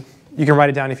definition, you can write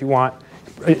it down if you want.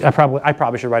 I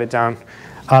probably should write it down.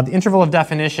 The interval of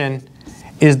definition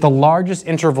is the largest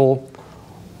interval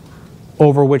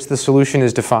over which the solution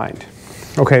is defined.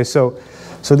 Okay, so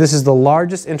this is the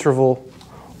largest interval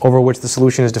over which the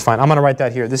solution is defined. I'm going to write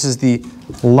that here. This is the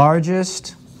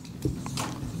largest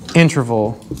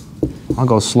interval, I'll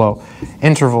go slow,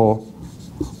 interval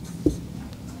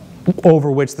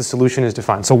over which the solution is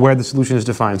defined. So where the solution is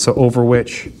defined. So over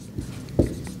which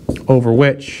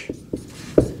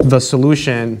the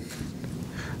solution,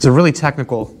 it's a really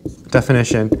technical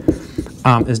definition,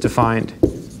 is defined.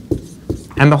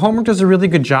 And the homework does a really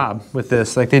good job with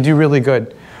this. Like they do really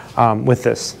good with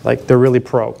this. Like they're really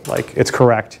pro. Like it's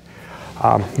correct.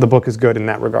 The book is good in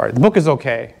that regard. The book is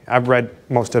okay. I've read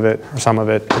most of it or some of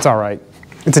it. It's all right.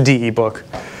 It's a DE book.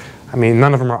 I mean,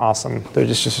 none of them are awesome. They're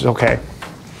just okay.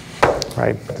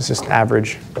 Right? It's just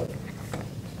average.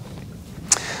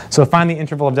 So find the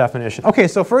interval of definition. Okay,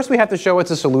 so first we have to show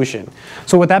it's a solution.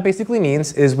 So what that basically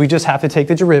means is we just have to take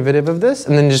the derivative of this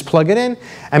and then just plug it in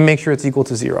and make sure it's equal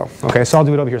to 0. Okay, so I'll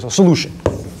do it over here. So solution.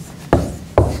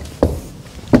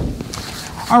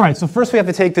 All right, so first we have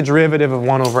to take the derivative of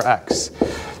 1 over x.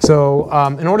 So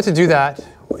in order to do that,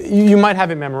 you might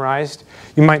have it memorized.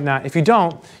 You might not. If you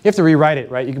don't, you have to rewrite it,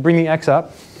 right? You can bring the x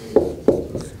up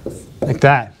like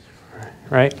that,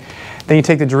 right? Then you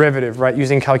take the derivative, right,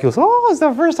 using calculus. Oh, it's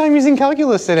the first time using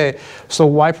calculus today. So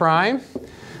y prime,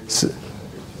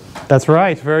 that's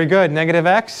right, very good. Negative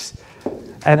x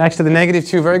and x to the negative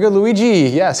 2. Very good, Luigi.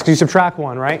 Yes, because you subtract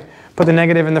 1, right? Put the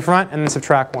negative in the front and then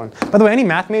subtract 1. By the way, any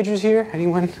math majors here?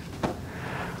 Anyone?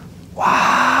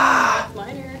 Wow.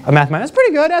 Minor. A math minor. That's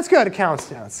pretty good. That's good. It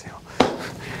counts. Yeah, let's see.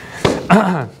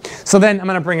 So then I'm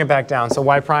going to bring it back down. So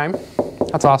y prime,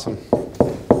 that's awesome.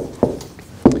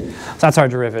 So that's our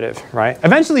derivative, right?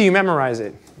 Eventually you memorize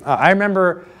it. I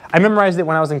memorized it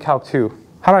when I was in Calc 2.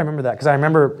 How do I remember that? Because I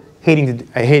remember hating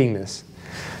this.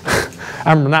 I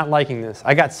remember not liking this.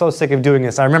 I got so sick of doing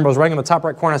this. I remember I was writing on the top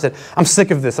right corner. I said, I'm sick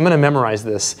of this. I'm going to memorize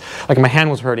this. Like my hand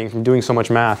was hurting from doing so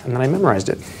much math. And then I memorized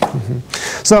it.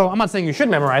 So I'm not saying you should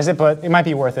memorize it, but it might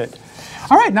be worth it.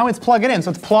 All right, now let's plug it in.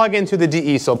 So let's plug into the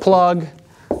dE. So plug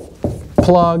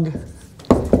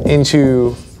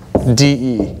into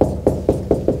dE.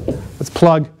 Let's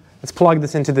plug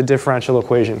this into the differential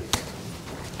equation.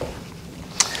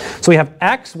 So we have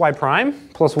x, y prime,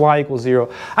 plus y equals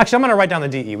 0. Actually, I'm going to write down the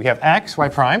dE. We have x, y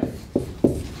prime,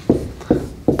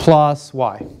 plus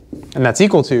y. And that's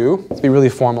equal to, let's be really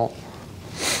formal.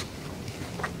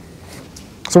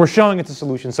 So we're showing it's a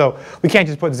solution. So we can't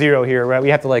just put 0 here, right? We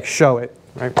have to like show it,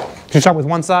 right? You start with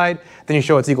one side, then you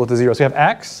show it's equal to 0. So you have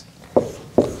x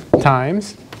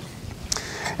times,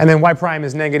 and then y prime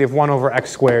is negative 1 over x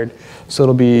squared. So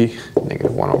it'll be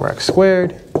negative 1 over x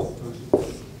squared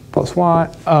plus y.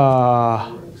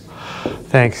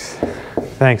 Thanks.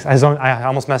 I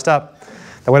almost messed up.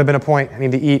 That would have been a point. I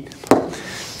need to eat.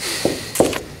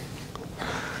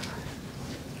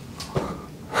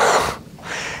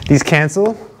 These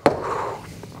cancel.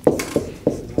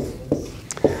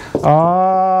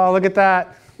 Oh, look at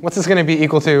that. What's this going to be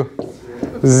equal to?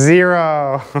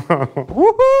 0.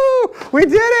 Woohoo! We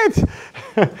did it!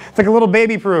 It's like a little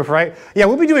baby proof, right? Yeah,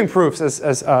 we'll be doing proofs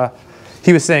as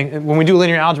he was saying. When we do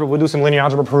linear algebra, we'll do some linear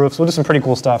algebra proofs. We'll do some pretty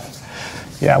cool stuff.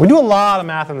 Yeah, we do a lot of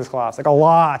math in this class, like a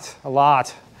lot.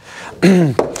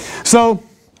 So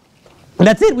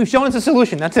that's it. We've shown it's a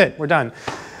solution. That's it. We're done.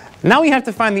 Now we have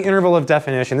to find the interval of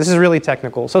definition. This is really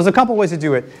technical. So there's a couple ways to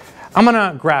do it. I'm going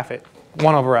to graph it,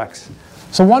 1 over x.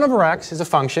 So 1 over x is a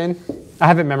function. I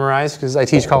have it memorized because I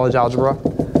teach college algebra.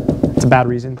 It's a bad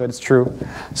reason, but it's true.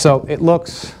 So it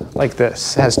looks like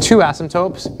this. It has two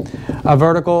asymptotes, a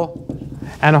vertical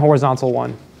and a horizontal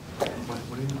one.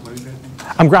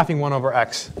 I'm graphing 1 over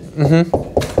x. Yeah,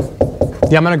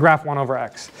 I'm going to graph 1 over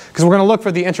x because we're going to look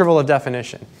for the interval of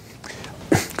definition.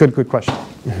 Good question.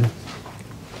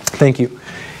 Thank you.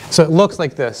 So it looks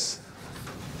like this,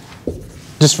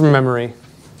 just from memory.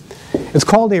 It's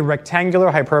called a rectangular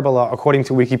hyperbola, according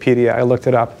to Wikipedia. I looked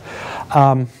it up.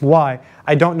 Why?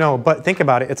 I don't know, but think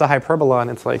about it. It's a hyperbola, and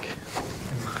it's like,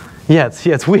 yeah,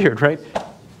 it's weird, right?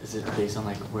 Is it based on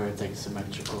like where it's like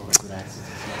symmetrical, like the axis is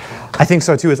symmetrical? I think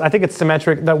so too. I think it's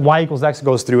symmetric. That y equals x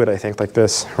goes through it. I think like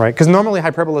this, right? Because normally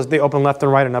hyperbolas they open left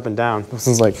and right and up and down. This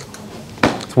is like,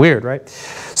 it's weird, right?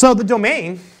 So the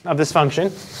domain of this function,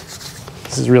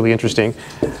 this is really interesting,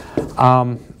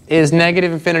 is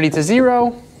negative infinity to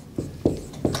 0.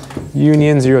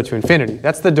 Union 0 to infinity.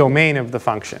 That's the domain of the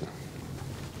function.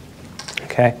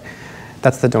 Okay,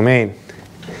 that's the domain.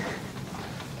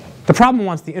 The problem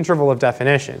wants the interval of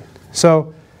definition.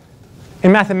 So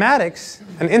in mathematics,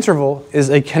 an interval is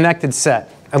a connected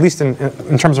set, at least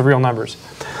in terms of real numbers.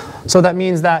 So that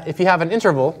means that if you have an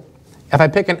interval, if I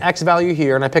pick an x value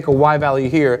here and I pick a y value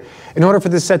here, in order for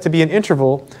this set to be an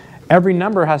interval, every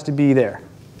number has to be there.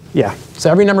 Yeah, so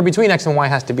every number between x and y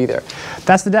has to be there.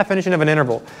 That's the definition of an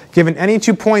interval. Given any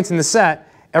 2 points in the set,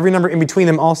 every number in between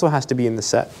them also has to be in the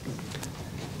set.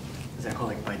 Is that called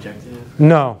like bijective?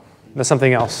 No, that's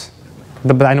something else.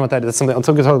 But I know what that is. That's something, I'll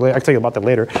tell you about that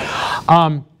later.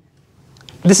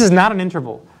 This is not an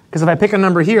interval. Because if I pick a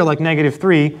number here like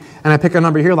 -3, and I pick a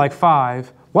number here like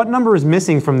 5, what number is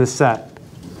missing from this set?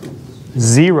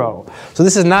 0. So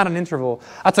this is not an interval.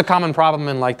 That's a common problem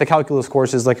in like the calculus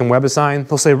courses, like in WebAssign.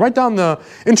 They'll say, write down the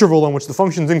interval on which the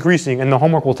function's increasing, and the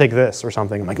homework will take this or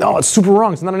something. I'm like, no, it's super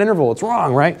wrong. It's not an interval. It's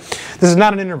wrong, right? This is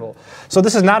not an interval. So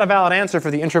this is not a valid answer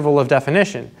for the interval of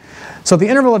definition. So the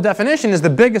interval of definition is the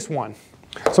biggest one.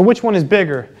 So which one is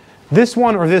bigger? This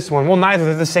one or this one? Well, neither.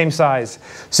 They're the same size.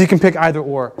 So you can pick either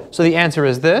or. So the answer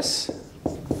is this,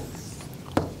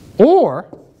 or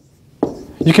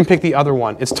you can pick the other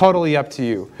one. It's totally up to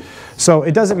you. So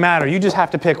it doesn't matter. You just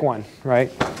have to pick one, right?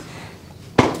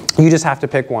 You just have to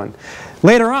pick one.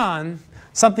 Later on,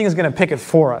 something is going to pick it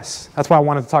for us. That's why I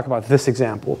wanted to talk about this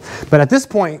example. But at this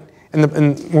point, in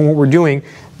what we're doing,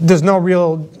 there's no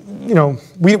real,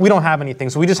 we don't have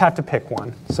anything. So we just have to pick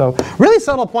one. So really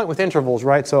subtle point with intervals,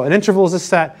 right? So an interval is a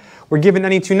set. We're given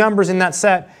any 2 numbers in that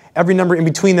set. Every number in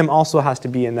between them also has to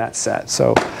be in that set.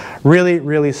 So really,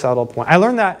 really subtle point. I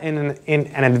learned that in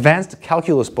an advanced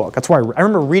calculus book. That's why I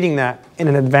remember reading that in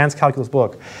an advanced calculus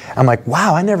book. I'm like,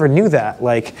 wow, I never knew that.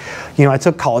 Like, I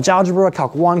took college algebra,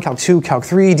 Calc 1, Calc 2, Calc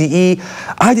 3, DE.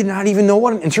 I did not even know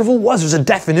what an interval was. There's a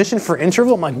definition for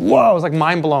interval. I'm like, whoa, I was like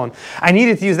mind blown. I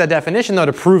needed to use that definition though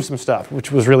to prove some stuff, which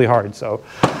was really hard. So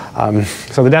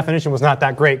the definition was not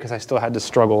that great because I still had to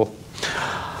struggle.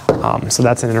 So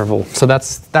that's an interval. So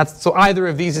so either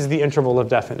of these is the interval of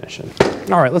definition.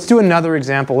 All right, let's do another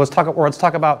example. Let's talk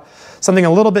about something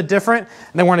a little bit different,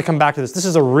 and then we're going to come back to this. This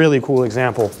is a really cool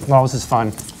example. Wow, this is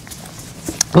fun.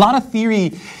 A lot of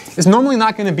theory is normally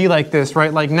not going to be like this,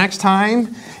 right? Like next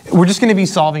time, we're just going to be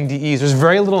solving DEs. There's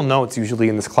very little notes usually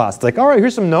in this class. It's like, all right,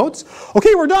 here's some notes.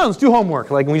 Okay, we're done. Let's do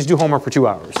homework. Like, we just do homework for 2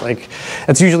 hours. Like,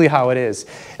 that's usually how it is.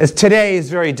 As today is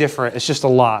very different. It's just a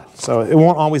lot. So it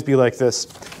won't always be like this.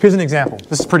 Here's an example.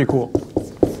 This is pretty cool.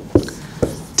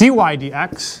 dy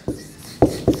dx,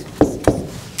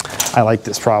 I like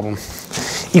this problem,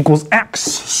 equals x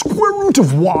square root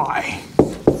of y.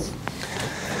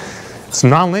 It's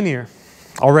nonlinear.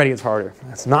 Already it's harder.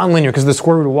 It's nonlinear because the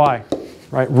square root of y,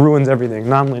 right, ruins everything.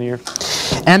 Nonlinear.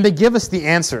 And they give us the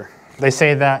answer. They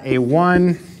say that a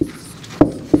 1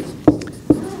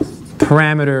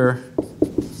 parameter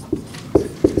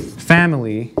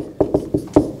family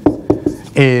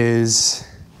is,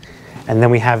 and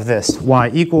then we have this, y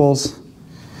equals,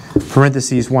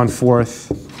 parentheses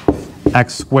 1/4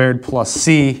 x squared plus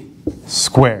c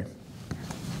squared.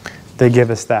 They give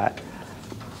us that.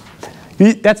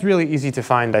 That's really easy to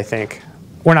find, I think.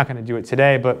 We're not going to do it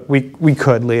today, but we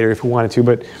could later if we wanted to.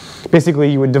 But basically,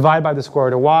 you would divide by the square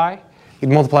root of y, you'd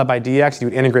multiply by dx, you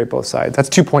would integrate both sides. That's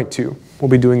 2.2. We'll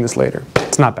be doing this later.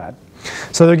 It's not bad.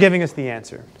 So they're giving us the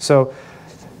answer. So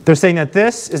they're saying that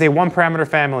this is a 1-parameter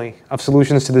family of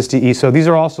solutions to this DE. So these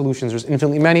are all solutions. There's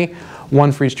infinitely many,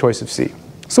 one for each choice of C.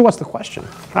 So what's the question?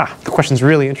 The question's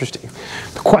really interesting.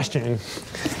 The question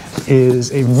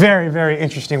is a very, very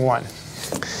interesting one.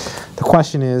 The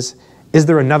question is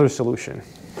there another solution?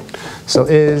 So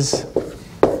is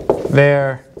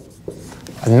there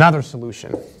another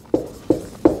solution?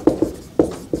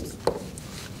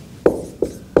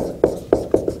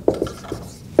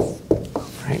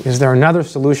 Right? Is there another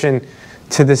solution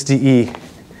to this DE?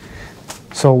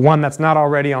 So one that's not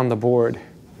already on the board.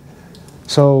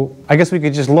 So I guess we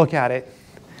could just look at it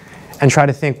and try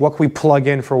to think, what can we plug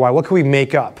in for y? What can we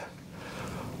make up?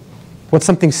 What's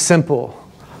something simple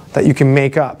that you can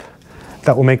make up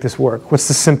that will make this work? What's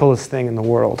the simplest thing in the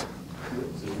world?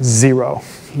 0.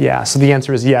 Yeah, so the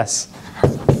answer is yes,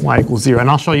 y equals 0. And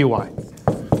I'll show you why.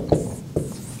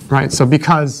 Right, so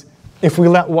because if we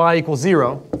let y equal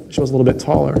 0, shows a little bit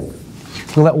taller.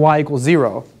 If we let y equal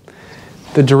 0,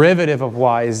 the derivative of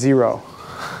y is 0.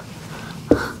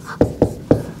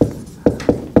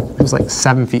 It was like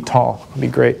 7 feet tall. It'd be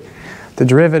great. The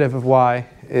derivative of y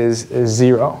is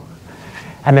 0.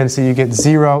 And then so you get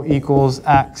 0 equals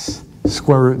x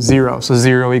square root 0. So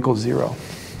 0 equals 0.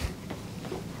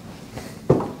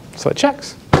 So it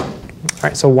checks. All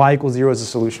right, so y equals 0 is a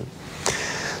solution.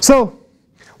 So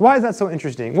why is that so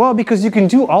interesting? Well, because you can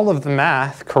do all of the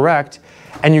math correct,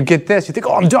 and you get this. You think,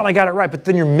 oh, I'm done, I got it right. But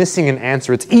then you're missing an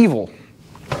answer. It's evil.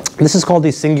 This is called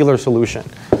a singular solution.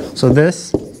 So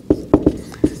this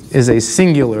is a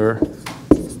singular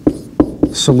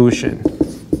solution.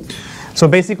 So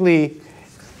basically,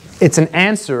 it's an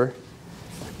answer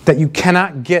that you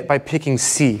cannot get by picking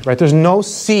C, right? There's no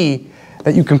C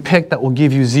that you can pick that will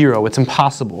give you 0. It's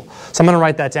impossible. So I'm going to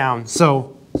write that down.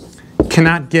 So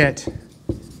cannot get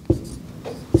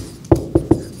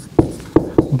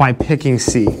by picking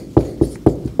C.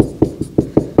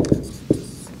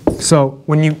 So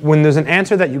when there's an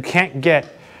answer that you can't get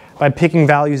by picking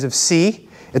values of C,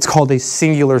 it's called a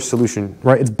singular solution,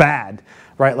 right? It's bad,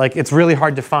 right? Like, it's really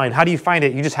hard to find. How do you find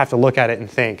it? You just have to look at it and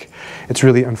think. It's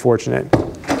really unfortunate.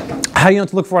 How do you know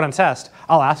to look for it on test?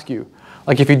 I'll ask you.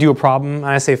 Like, if you do a problem and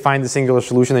I say find the singular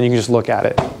solution, then you can just look at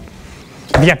it.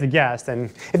 If you have to guess,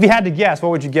 then if you had to guess, what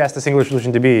would you guess the singular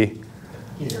solution to be?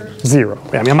 0.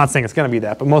 Yeah, I mean, I'm not saying it's going to be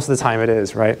that, but most of the time it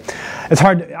is, right? It's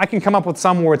hard. I can come up with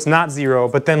some where it's not 0,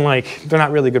 but then, like, they're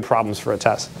not really good problems for a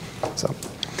test. So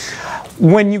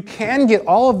when you can get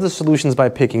all of the solutions by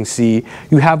picking C,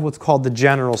 you have what's called the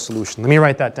general solution. Let me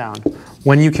write that down.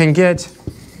 When you can get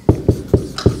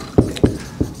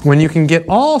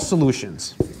all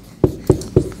solutions,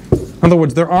 in other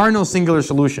words, there are no singular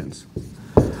solutions,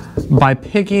 by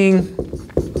picking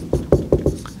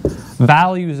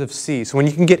values of C. So when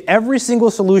you can get every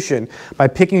single solution by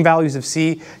picking values of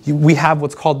C, we have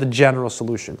what's called the general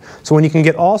solution. So when you can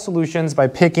get all solutions by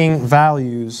picking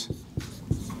values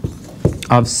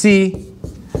of C,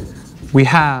 we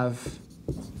have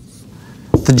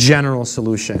the general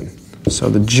solution. So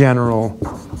the general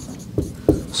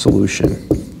solution.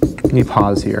 Let me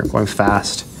pause here, going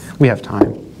fast. We have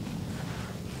time.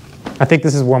 I think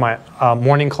this is where my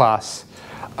morning class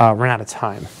ran out of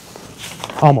time.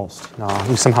 Almost. No,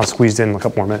 we somehow squeezed in a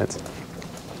couple more minutes.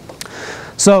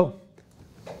 So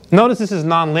notice this is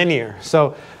nonlinear.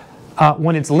 So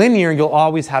When it's linear, you'll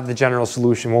always have the general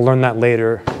solution. We'll learn that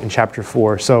later in chapter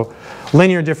 4. So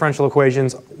linear differential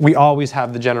equations, we always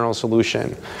have the general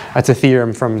solution. That's a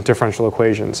theorem from differential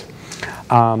equations.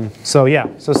 So yeah,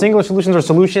 so singular solutions are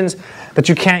solutions that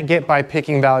you can't get by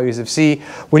picking values of C.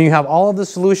 When you have all of the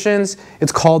solutions,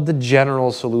 it's called the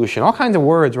general solution. All kinds of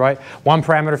words, right? One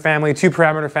parameter family, two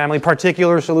parameter family,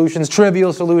 particular solutions,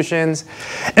 trivial solutions,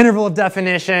 interval of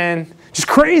definition. Just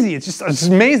crazy. It's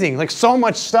amazing. Like so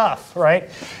much stuff, right?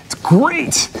 It's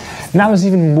great. Now there's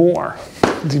even more.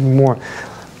 There's even more.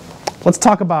 Let's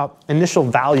talk about initial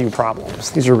value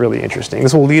problems. These are really interesting.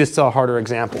 This will lead us to a harder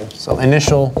example. So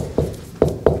initial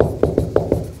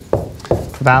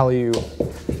value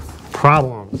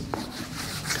problems.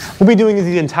 We'll be doing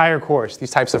the entire course,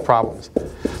 these types of problems.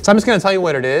 So I'm just going to tell you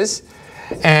what it is,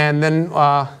 and then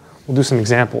we'll do some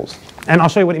examples. And I'll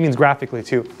show you what it means graphically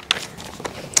too.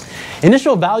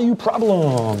 Initial value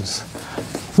problems.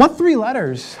 What three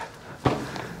letters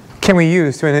can we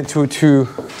use to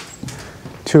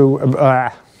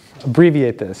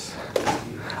abbreviate this?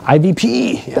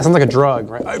 IVP. Yeah, sounds like a drug,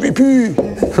 right?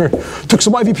 IVP. Took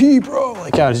some IVP, bro.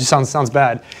 Like, yeah, it just sounds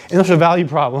bad. Initial value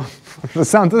problem.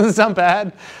 Doesn't it sound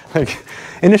bad? Like,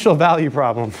 initial value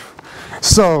problem.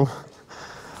 So,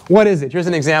 what is it? Here's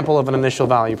an example of an initial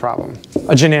value problem,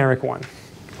 a generic one.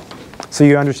 So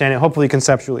you understand it, hopefully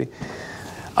conceptually.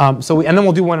 And then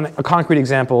we'll do a concrete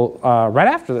example right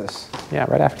after this. Yeah,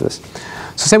 right after this.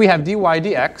 So say we have dy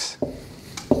dx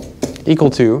equal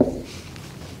to,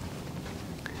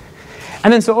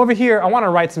 and then so over here, I want to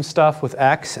write some stuff with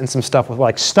x and some stuff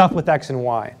with stuff with x and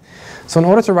y. So in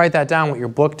order to write that down, what your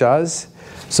book does,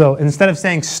 so instead of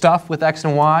saying stuff with x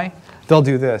and y, they'll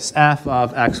do this, f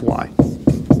of x, y.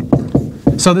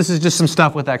 So this is just some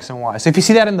stuff with x and y. So if you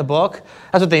see that in the book,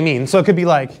 that's what they mean. So it could be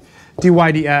like dy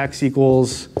dx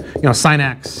equals, sine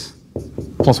x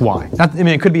plus y.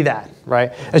 It could be that,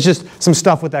 right? It's just some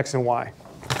stuff with x and y.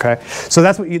 Okay. So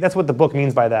that's what the book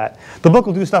means by that. The book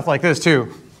will do stuff like this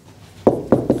too.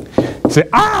 Say,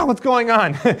 what's going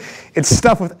on? It's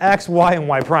stuff with x, y, and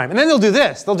y prime. And then they'll do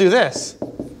this. They'll do this.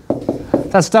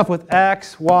 That's stuff with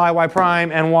x, y, y prime,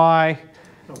 and y.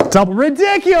 Double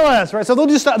ridiculous, right? So they'll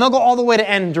do stuff. They'll go all the way to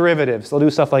n derivatives. They'll do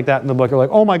stuff like that in the book. You're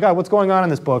like, oh my god, what's going on in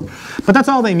this book? But that's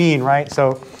all they mean, right?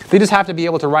 So they just have to be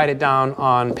able to write it down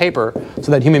on paper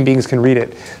so that human beings can read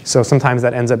it. So sometimes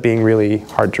that ends up being really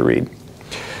hard to read.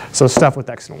 So stuff with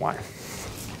x and y.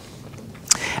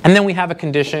 And then we have a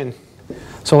condition.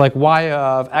 So like y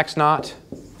of x naught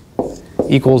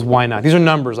equals y naught. These are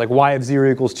numbers, like y of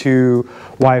 0 equals 2,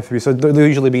 y of 3. So they'll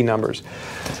usually be numbers.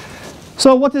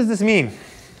 So what does this mean?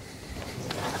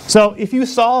 So if you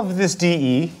solve this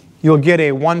DE, you'll get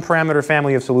a one parameter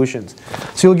family of solutions.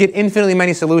 So you'll get infinitely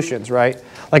many solutions, right?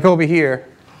 Like over here,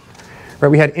 right,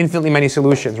 we had infinitely many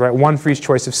solutions, right? One for each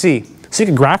choice of C. So you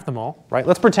can graph them all, right?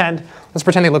 Let's pretend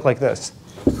they look like this.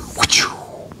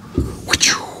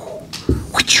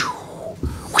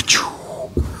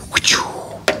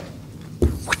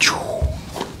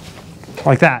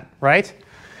 Like that, right?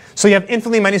 So you have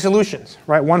infinitely many solutions,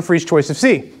 right? One for each choice of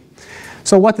C.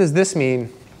 So what does this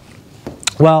mean?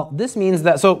 Well, this means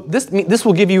that, so this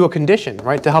will give you a condition,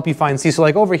 right, to help you find C. So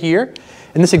like over here,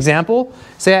 in this example,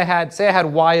 say I had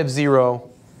y of 0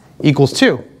 equals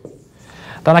 2.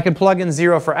 Then I could plug in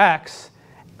 0 for x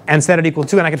and set it equal to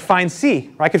 2, and I could find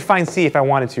C. Or I could find C if I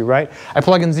wanted to, right? I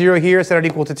plug in 0 here, set it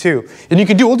equal to 2. And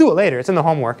we'll do it later, it's in the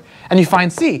homework. And you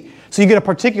find C. So you get a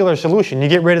particular solution, you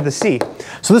get rid of the C.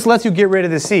 So this lets you get rid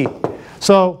of the C.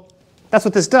 So that's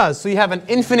what this does. So you have an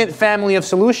infinite family of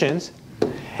solutions,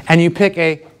 and you pick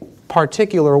a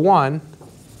particular one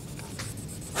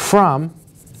from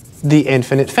the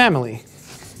infinite family.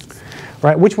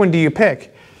 Right? Which one do you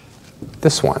pick?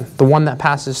 This one, the one that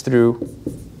passes through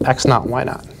x naught, y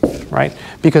naught, right?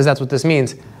 Because that's what this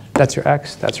means. That's your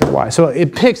x, that's your y. So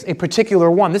it picks a particular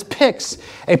one. This picks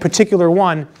a particular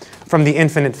one from the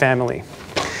infinite family.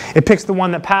 It picks the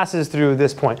one that passes through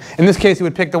this point. In this case, it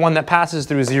would pick the one that passes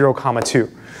through 0,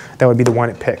 2. That would be the one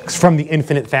it picks from the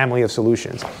infinite family of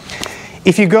solutions.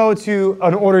 If you go to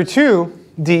an order 2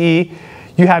 DE,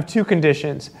 you have two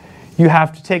conditions. You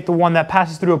have to take the one that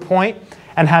passes through a point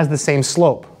and has the same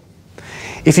slope.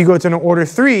 If you go to an order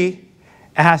 3, it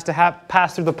has to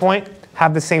pass through the point,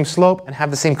 have the same slope, and have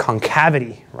the same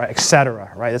concavity, right,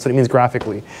 etc. Right? That's what it means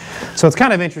graphically. So it's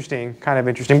kind of interesting,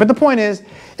 But the point is,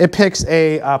 it picks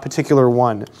a particular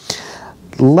one.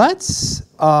 Let's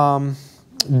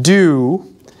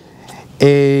do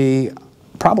a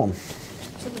problem.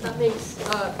 So the That makes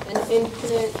an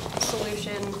infinite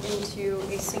solution into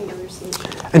a singular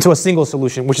solution. Into a single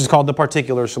solution, which is called the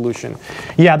particular solution.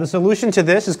 Yeah, the solution to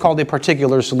this is called a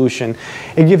particular solution.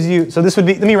 It gives you, so this would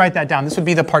be, let me write that down. This would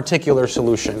be the particular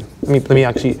solution. Let me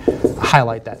actually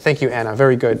highlight that. Thank you, Anna.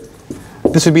 Very good.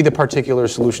 This would be the particular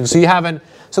solution. So you have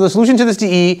so the solution to this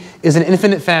DE is an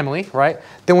infinite family, right?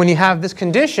 Then when you have this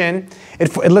condition,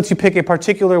 it lets you pick a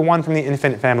particular one from the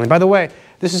infinite family. By the way,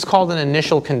 this is called an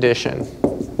initial condition.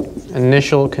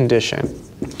 Initial condition.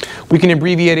 We can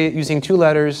abbreviate it using two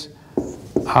letters,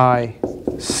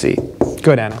 IC.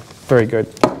 Good, Anna. Very good.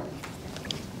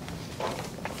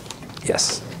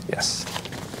 Yes, yes.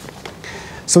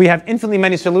 So we have infinitely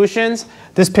many solutions.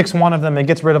 This picks one of them and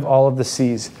gets rid of all of the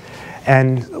C's.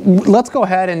 And let's go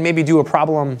ahead and maybe do a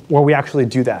problem where we actually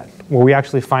do that, where we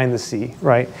actually find the C,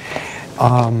 right?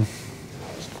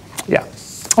 Yeah.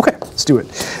 OK, let's do it.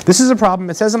 This is a problem.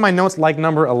 It says in my notes like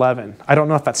number 11. I don't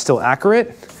know if that's still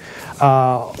accurate.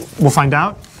 We'll find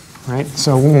out, right?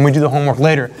 So when we do the homework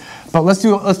later. But let's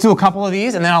do a couple of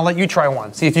these, and then I'll let you try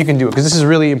one. See if you can do it, because this is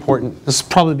really important. This will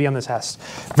probably be on this test.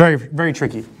 Very, very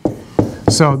tricky.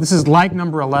 So this is like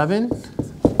number 11.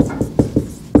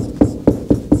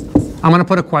 I'm going to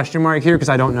put a question mark here because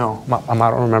I don't know. I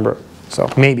don't remember. So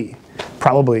maybe,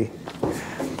 probably.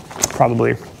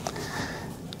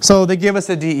 So they give us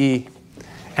a DE,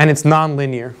 and it's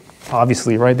nonlinear,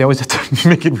 obviously, right? They always have to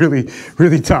make it really,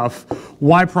 really tough.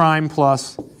 Y prime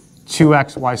plus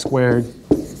 2xy squared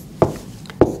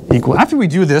equal. After we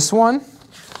do this one,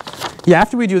 yeah,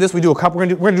 after we do this, we do a couple. We're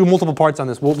gonna do multiple parts on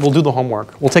this. We'll do the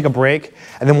homework. We'll take a break,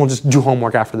 and then we'll just do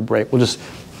homework after the break. We'll just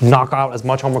knock out as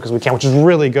much homework as we can, which is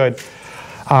really good.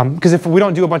 Because if we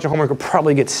don't do a bunch of homework, we'll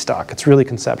probably get stuck. It's really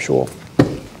conceptual.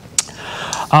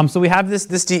 So we have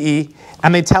this DE,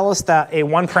 and they tell us that a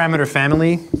one-parameter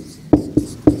family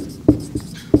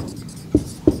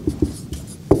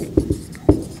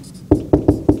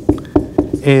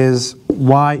is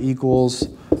y equals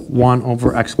 1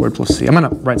 over x squared plus c. I'm going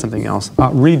to write something else.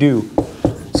 Redo.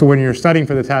 So when you're studying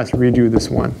for the test, redo this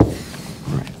one.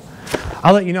 All right.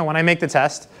 I'll let you know when I make the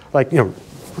test. Like,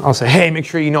 I'll say, hey, make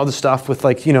sure you know the stuff with,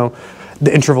 like, the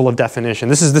interval of definition.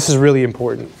 This is really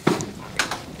important.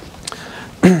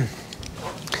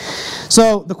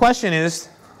 So the question is,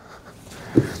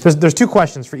 there's two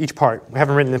questions for each part. We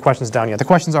haven't written the questions down yet. The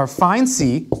questions are: find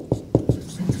C,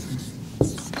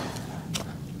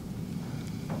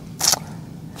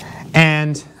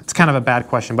 and it's kind of a bad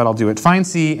question, but I'll do it. Find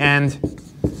C and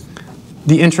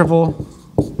the interval.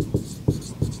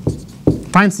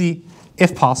 Find C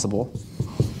if possible.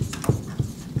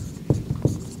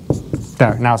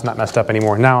 There, now it's not messed up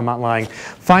anymore. Now I'm not lying.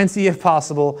 Find C if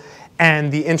possible and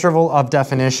the interval of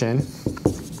definition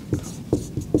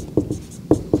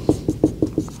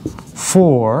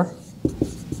for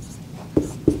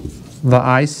the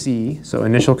IC, so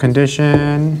initial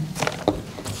condition,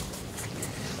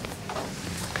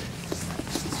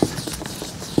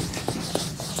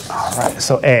 all right,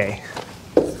 so A.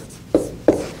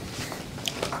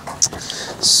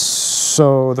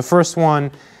 So the first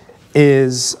one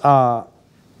is y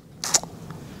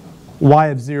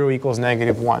of 0 equals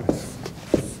 -1.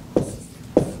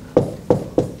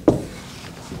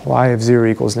 Y of 0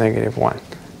 equals -1.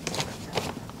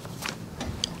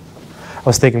 I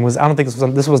was thinking, I don't think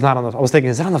this was not on the, I was thinking,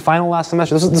 is that on the final last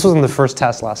semester? This was on the first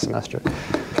test last semester.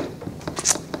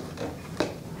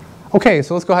 Okay,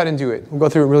 so let's go ahead and do it. We'll go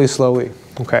through it really slowly.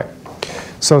 Okay,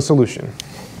 so solution.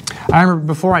 I remember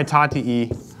before I taught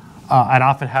DE, I'd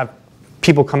often have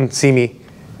people come and see me.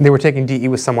 They were taking DE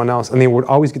with someone else, and they would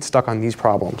always get stuck on these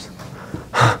problems.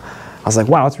 I was like,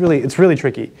 wow, it's really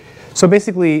tricky. So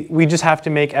basically, we just have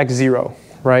to make x 0,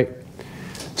 right?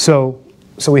 So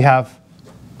we have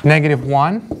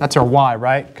 -1, that's our y,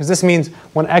 right? Because this means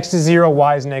when x is 0,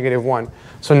 y is -1.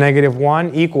 So -1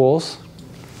 equals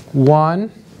 1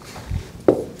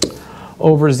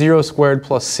 over 0 squared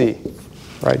plus c,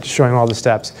 right? Just showing all the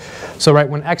steps. So right,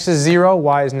 when x is 0,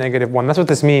 y is -1. That's what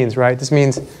this means, right? This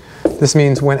means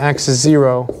when x is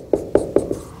 0,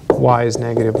 y is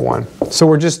 -1. So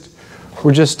we're just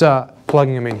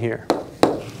plugging them in here.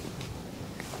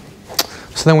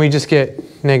 So then we just get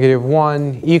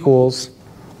 -1 equals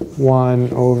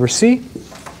 1 over c.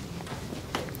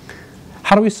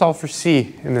 How do we solve for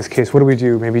c in this case? What do we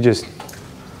do? Maybe just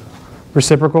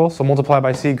reciprocal, so multiply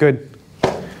by c, good.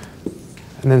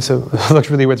 And then so it looks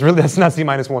really weird. That's not c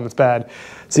minus 1, that's bad.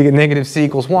 So you get -c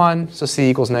equals 1, so c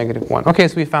equals -1. Okay,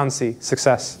 so we found c,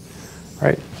 success,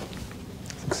 right?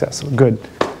 Success, good.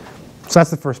 So that's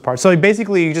the first part. So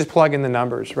basically you just plug in the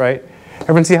numbers, right?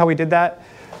 Everyone see how we did that?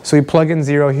 So we plug in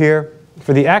 0 here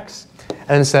for the x, and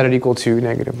then set it equal to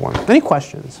 -1. Any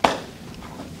questions?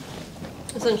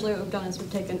 Essentially what we've done is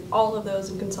we've taken all of those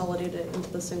and consolidated it into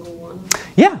the single one.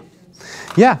 Yeah.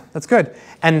 Yeah, that's good.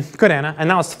 And good, Anna. And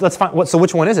now let's find what. So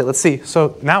which one is it? Let's see.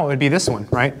 So now it would be this one,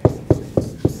 right?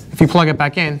 If you plug it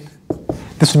back in,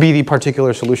 this would be the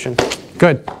particular solution.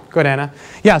 Good. Good, Anna.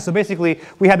 Yeah. So basically,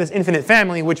 we have this infinite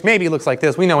family, which maybe looks like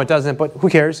this. We know it doesn't, but who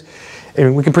cares? I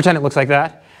mean, we can pretend it looks like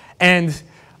that. And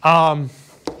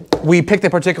we picked a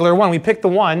particular one. We picked the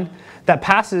one that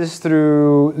passes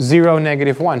through 0,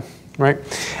 -1. Right?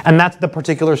 And that's the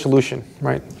particular solution,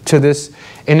 right, to this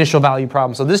initial value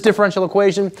problem. So this differential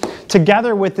equation,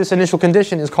 together with this initial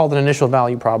condition, is called an initial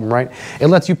value problem, right? It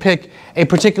lets you pick a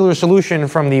particular solution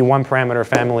from the one parameter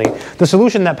family, the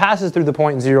solution that passes through the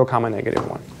point 0,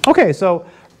 -1. Okay, so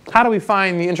how do we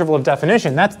find the interval of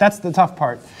definition? That's the tough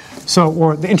part. So,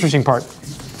 or the interesting part.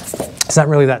 It's not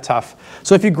really that tough.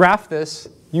 So if you graph this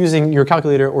using your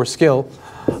calculator or skill,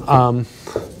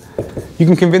 you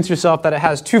can convince yourself that it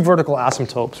has two vertical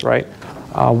asymptotes, right?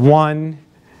 1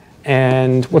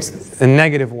 and what's the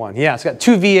 -1? Yeah, it's got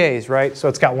two VAs, right? So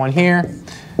it's got one here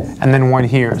and then one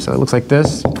here. So it looks like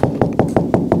this.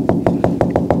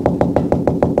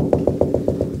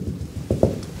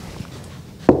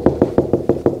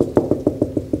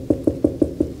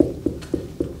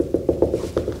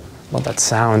 Love that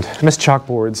sound. I miss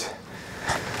chalkboards.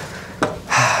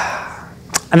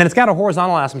 And then it's got a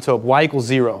horizontal asymptote, y =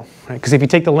 0. Because if you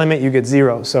take the limit, you get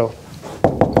 0. So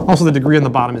also the degree on the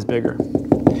bottom is bigger.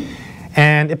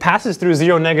 And it passes through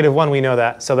 0, -1. We know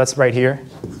that. So that's right here.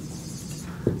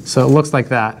 So it looks like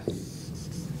that.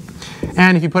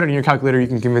 And if you put it in your calculator, you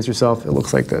can convince yourself it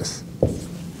looks like this.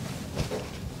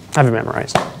 I have it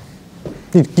memorized.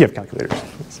 You have calculators.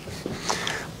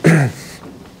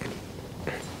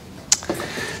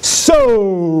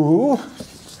 So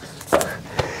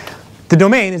the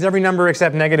domain is every number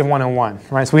except -1 and 1,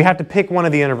 right? So we have to pick one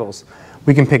of the intervals.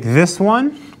 We can pick this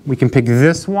one, we can pick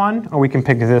this one, or we can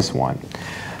pick this one.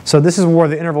 So this is where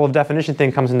the interval of definition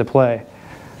thing comes into play.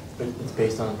 But it's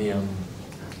based on the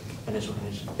initial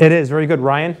condition. It is, very good.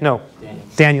 Ryan? No.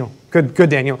 Daniel. Good,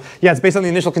 Daniel. Yeah, it's based on the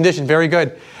initial condition. Very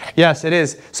good. Yes, it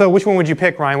is. So which one would you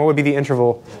pick, Ryan? What would be the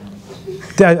interval?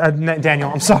 Daniel,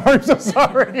 I'm sorry, I'm so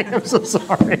sorry, I'm so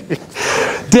sorry.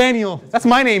 Daniel, that's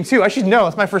my name too, I should know,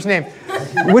 that's my first name.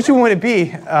 Which one would it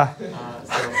be? So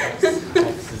x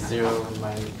is 0,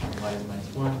 y is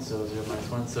 -1, so 0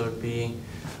 -1, so it would be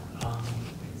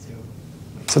 0.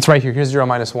 So it's right here, here's 0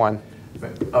 -1.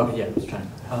 Right. Oh, yeah, I was trying.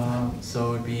 So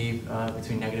it would be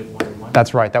between -1 and 1.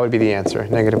 That's right, that would be the answer,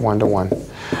 -1 to 1.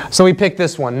 So we pick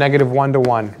this one, -1 to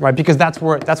 1, right? Because that's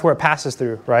where it passes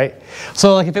through, right?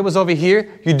 So like if it was over here,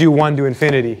 you do 1 to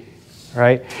infinity,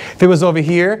 right? If it was over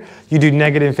here, you do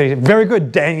 -infinity. Very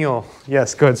good, Daniel.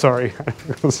 Yes, good, sorry.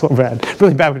 It was so bad,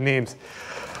 really bad with names.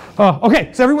 Okay,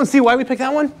 so everyone see why we picked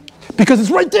that one? Because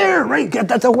it's right there, right?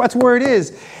 That's where it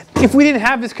is. If we didn't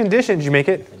have this condition, did you make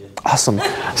it? Awesome.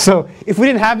 So if we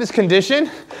didn't have this condition,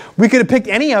 we could have picked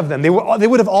any of them. They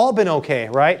would have all been okay,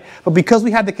 right? But because we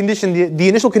had the condition, the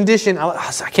initial condition,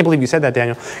 I can't believe you said that,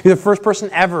 Daniel. You're the first person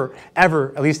ever,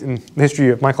 at least in the history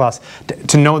of my class,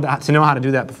 to know how to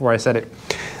do that before I said it.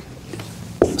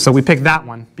 So we picked that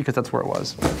one because that's where it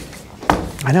was.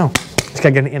 I know. Just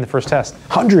gotta get it in the first test.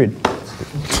 100.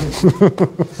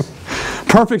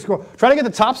 Perfect score. Try to get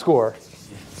the top score.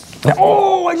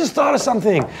 Oh, I just thought of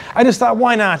something. I just thought,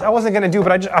 why not? I wasn't going to do it,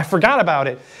 but I forgot about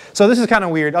it. So this is kind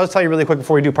of weird. I'll just tell you really quick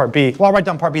before we do part B. Well, I'll write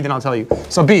down part B, then I'll tell you.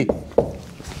 So B.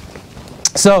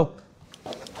 So,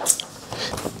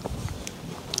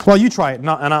 well, you try it, and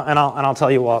I'll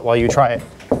tell you while you try it.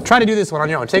 Try to do this one on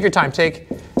your own. Take your time. Take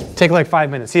like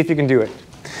 5 minutes. See if you can do it.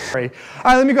 All right,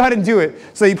 let me go ahead and do it.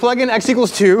 So you plug in x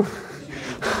 = 2,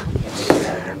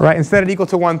 right? Instead of equal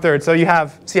to 1/3. So you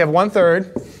have 1/3.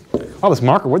 Oh, this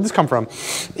marker, where'd this come from?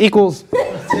 Equals,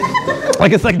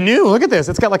 like it's like new, look at this.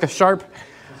 It's got like a sharp,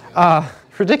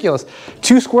 ridiculous.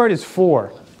 2 squared is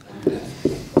 4.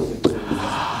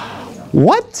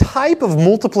 What type of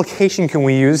multiplication can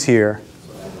we use here?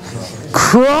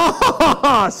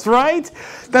 Cross, right?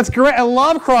 That's great, I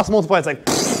love cross multiply.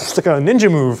 It's like a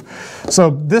ninja move. So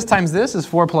this times this is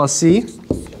 4 plus c.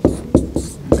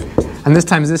 And this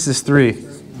times this is 3.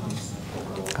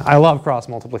 I love cross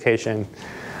multiplication.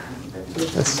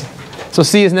 So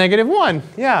c is -1,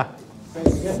 yeah.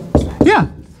 Yeah,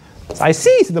 so I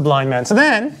see, said the blind man. So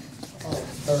then,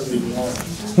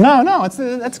 no,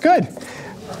 that's good.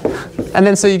 And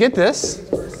then so you get this,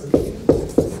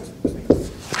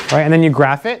 right? And then you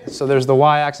graph it. So there's the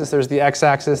y-axis, there's the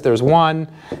x-axis, there's 1,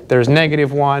 there's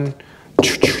 -1.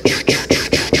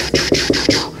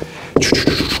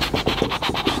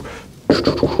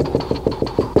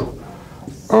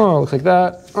 Oh, looks like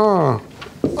that.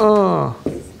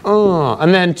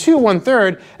 And then 2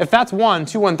 1/3, if that's 1,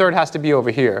 2 1/3 has to be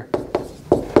over here,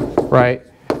 right?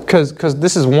 Because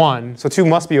this is 1, so 2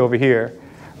 must be over here,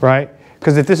 right?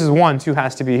 Because if this is 1, 2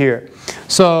 has to be here.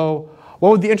 So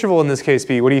what would the interval in this case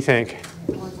be? What do you think?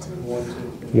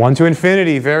 1 to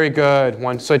infinity. Very good.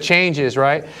 1. So it changes,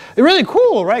 right? They're really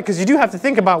cool, right? Because you do have to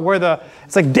think about where the,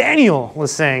 it's like Daniel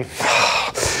was saying,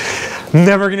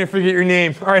 never going to forget your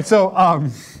name. All right, so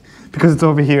because it's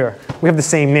over here. We have the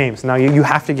same name, so now you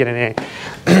have to get an A.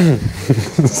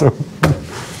 So,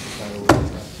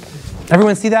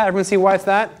 everyone see that? Everyone see why it's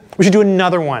that? We should do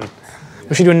another one.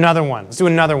 We should do another one. Let's do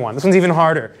another one. This one's even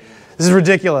harder. This is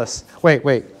ridiculous.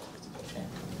 Wait.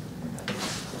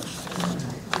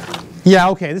 Yeah,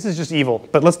 okay, this is just evil,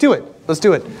 but let's do it. Let's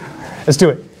do it. Let's do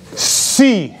it.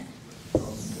 C.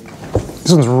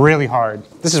 This one's really hard.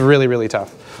 This is really, really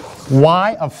tough.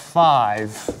 Y of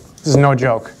 5, this is no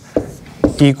joke,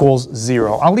 equals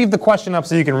 0. I'll leave the question up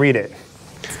so you can read it.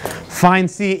 Find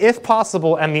C, if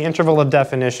possible, and the interval of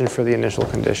definition for the initial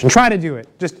condition. Try to do it.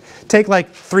 Just take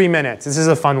like 3 minutes. This is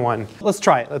a fun one. Let's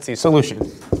try it. Let's see. Solution.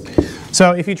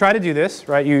 So if you try to do this,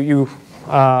 right, it's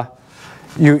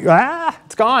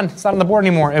gone. It's not on the board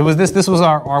anymore. It was this. This was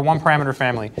our one parameter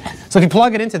family. So if you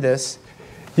plug it into this,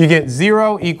 you get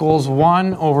 0 equals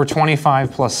 1 over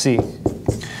 25 plus C.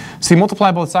 So you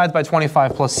multiply both sides by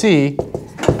 25 plus C,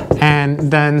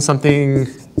 and then something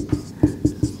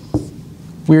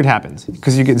weird happens,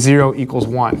 because you get 0 equals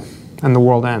 1, and the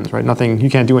world ends, right? Nothing, you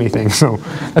can't do anything, so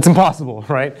that's impossible,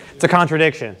 right? It's a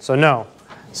contradiction, so no.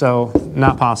 So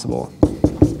not possible.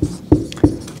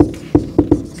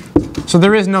 So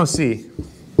there is no C,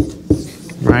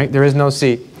 right? There is no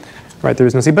C, right? There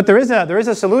is no C, but there is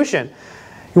a solution.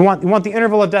 You want the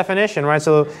interval of definition, right?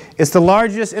 So it's the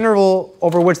largest interval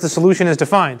over which the solution is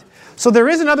defined. So there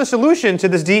is another solution to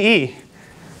this DE.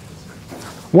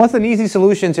 What's an easy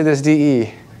solution to this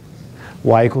DE?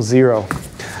 Y equals 0.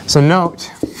 So note,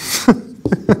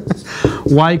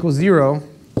 y equals 0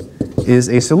 is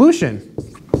a solution.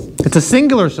 It's a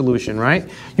singular solution, right?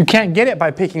 You can't get it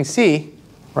by picking C,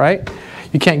 right?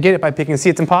 You can't get it by picking C.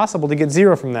 It's impossible to get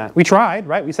 0 from that. We tried,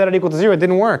 right? We set it equal to 0. It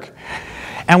didn't work.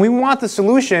 And we want the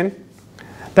solution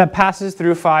that passes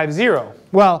through 5, 0.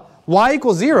 Well, y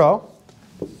equals 0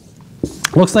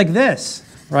 looks like this,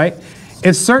 right?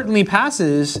 It certainly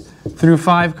passes through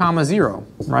 5, 0,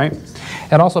 right?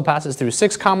 It also passes through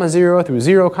 6, 0, through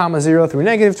 0, 0, through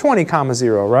negative 20,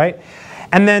 0, right?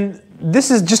 And then this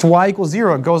is just y equals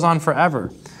 0. It goes on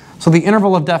forever. So the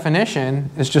interval of definition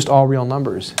is just all real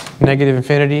numbers. Negative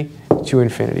infinity to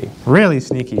infinity. Really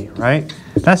sneaky, right?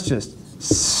 That's just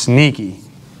sneaky,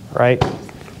 right?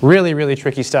 Really, really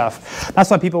tricky stuff. That's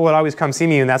why people would always come see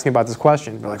me and ask me about this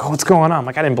question. They're like, oh, what's going on? I'm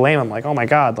like, I didn't blame them. Like, oh my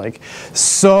God, like,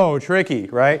 so tricky,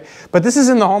 right? But this is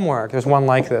in the homework. There's one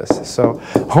like this. So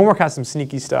homework has some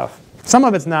sneaky stuff. Some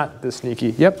of it's not this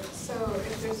sneaky. Yep. So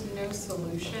if there's no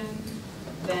solution,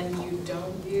 then you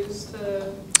don't use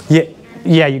the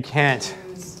Yeah, you can't.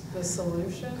 Use the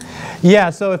solution?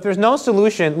 Yeah, so if there's no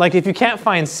solution, like if you can't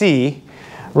find C,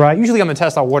 right? Usually on the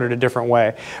test I'll word it a different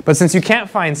way. But since you can't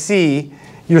find C,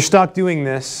 you're stuck doing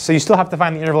this, so you still have to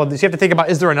find the interval of this. You have to think about,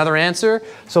 is there another answer?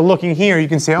 So looking here, you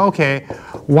can say, okay,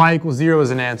 y equals 0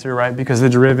 is an answer, right? Because the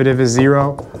derivative is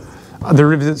 0.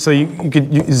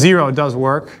 So 0 does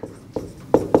work.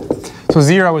 So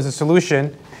 0 is a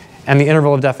solution, and the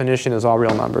interval of definition is all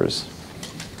real numbers.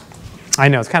 I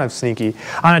know, it's kind of sneaky.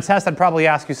 On a test, I'd probably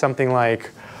ask you something like,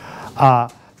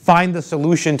 find the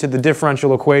solution to the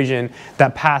differential equation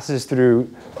that passes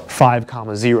through 5,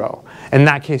 0. In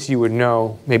that case, you would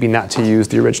know maybe not to use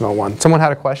the original one. Someone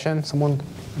had a question? Someone?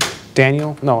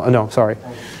 Daniel? No, sorry.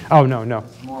 Oh, no.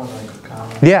 More like a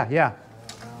comment. Yeah.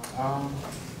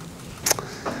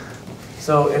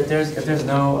 So if there's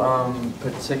no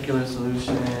particular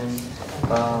solution,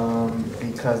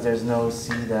 because there's no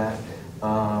C that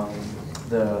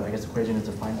the equation is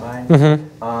defined by,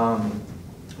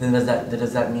 then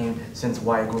does that mean, since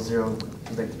y equals 0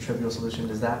 is like the trivial solution,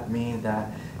 does that mean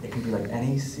that it can be like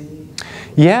any C?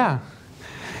 Yeah.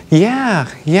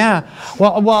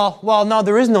 Well, no,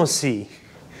 there is no C,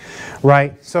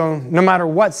 right? So no matter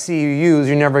what C you use,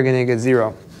 you're never going to get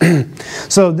 0.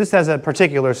 So this has a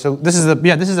particular. So this is a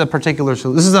particular.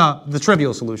 So this is the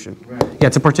trivial solution. Right. Yeah,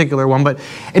 it's a particular one, but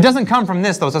it doesn't come from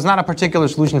this though. So it's not a particular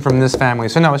solution from this family.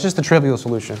 So no, it's just the trivial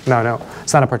solution. No,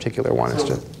 it's not a particular one. It's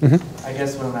just. I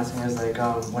guess what I'm asking is like,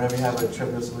 whenever you have a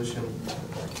trivial solution,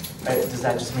 does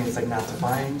that just mean it's like not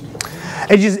defined?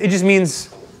 It just means,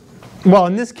 well,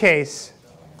 in this case,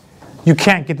 you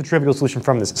can't get the trivial solution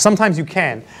from this. Sometimes you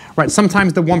can, right?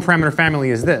 Sometimes the one parameter family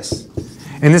is this.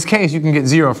 In this case, you can get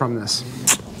 0 from this.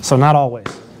 So not always,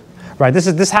 right?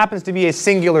 This happens to be a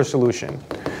singular solution.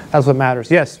 That's what matters.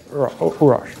 Yes,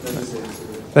 Urash.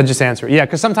 Then just answer it. Yeah,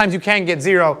 because sometimes you can get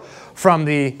 0 from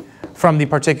the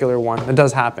particular one. It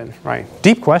does happen, right?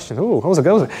 Deep question. Ooh,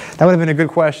 that would have been a good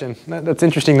question. That's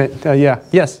interesting. Yeah.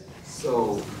 Yes.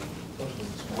 So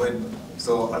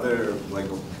other, like,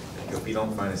 if we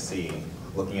don't find a C,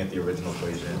 looking at the original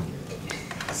equation,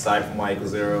 aside from y equals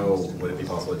 0, would it be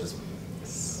possible to just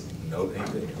note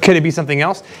anything? Could it be something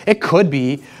else? It could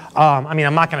be. I mean,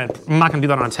 I'm not gonna do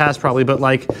that on a test probably, but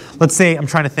like, let's say I'm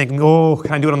trying to think. Oh,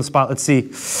 can I do it on the spot? Let's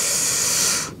see.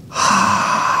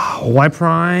 Y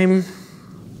prime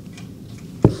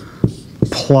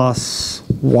plus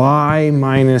y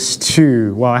minus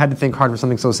 2. Well, I had to think hard for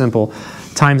something so simple.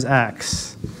 Times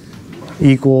x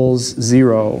equals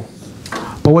 0.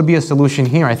 What would be a solution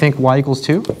here? I think y equals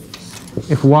 2.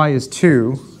 If y is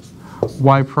 2,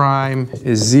 y prime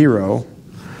is 0.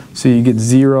 So you get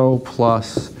 0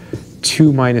 plus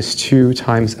 2 minus 2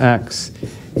 times x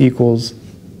equals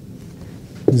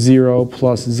 0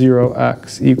 plus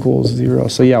 0x equals 0.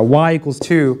 So yeah, y equals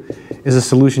 2 is a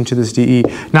solution to this DE.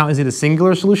 Now, is it a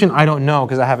singular solution? I don't know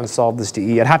because I haven't solved this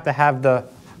DE. I'd have to have the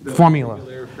formula.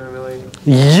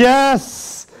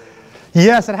 Yes!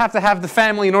 Yes, I'd have to have the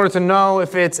family in order to know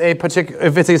if it's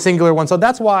a singular one. So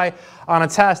that's why on a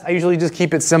test, I usually just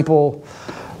keep it simple,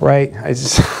 right?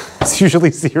 It's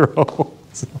usually 0.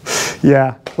 So,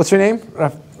 yeah. What's your name?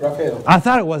 Rafael. I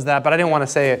thought it was that, but I didn't want to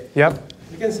say it. Yep.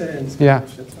 You can say it in Yeah.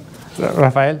 Spanish.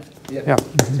 Rafael? Yeah. Do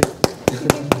you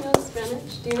know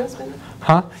Spanish? Do you know Spanish?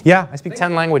 Huh? Yeah, I speak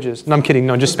 10 languages. No, I'm kidding.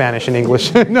 No, just Spanish and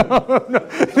English. no,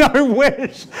 I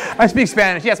wish. I speak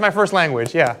Spanish. Yeah, it's my first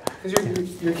language. Yeah.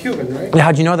 Because you're Cuban, right? Yeah,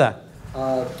 how'd you know that?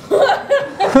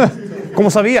 ¿Cómo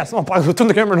sabías? No,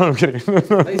 no, I'm kidding.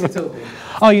 Lacey told me.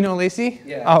 Oh, you know Lacey?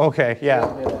 Yeah. Oh, okay. Yeah.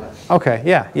 Okay.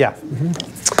 Yeah.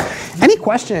 Any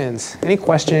questions? Any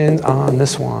questions on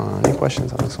this one? Any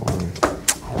questions on this one?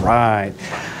 All right.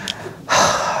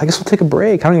 I guess we'll take a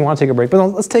break. I don't even want to take a break, but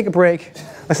let's take a break.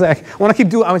 I want to keep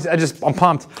doing. I'm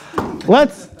pumped.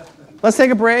 Let's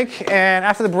take a break, and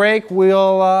after the break,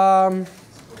 we'll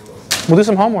do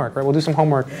some homework. Right? We'll do some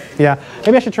homework. Yeah.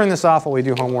 Maybe I should turn this off while we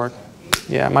do homework.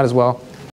 Yeah, might as well.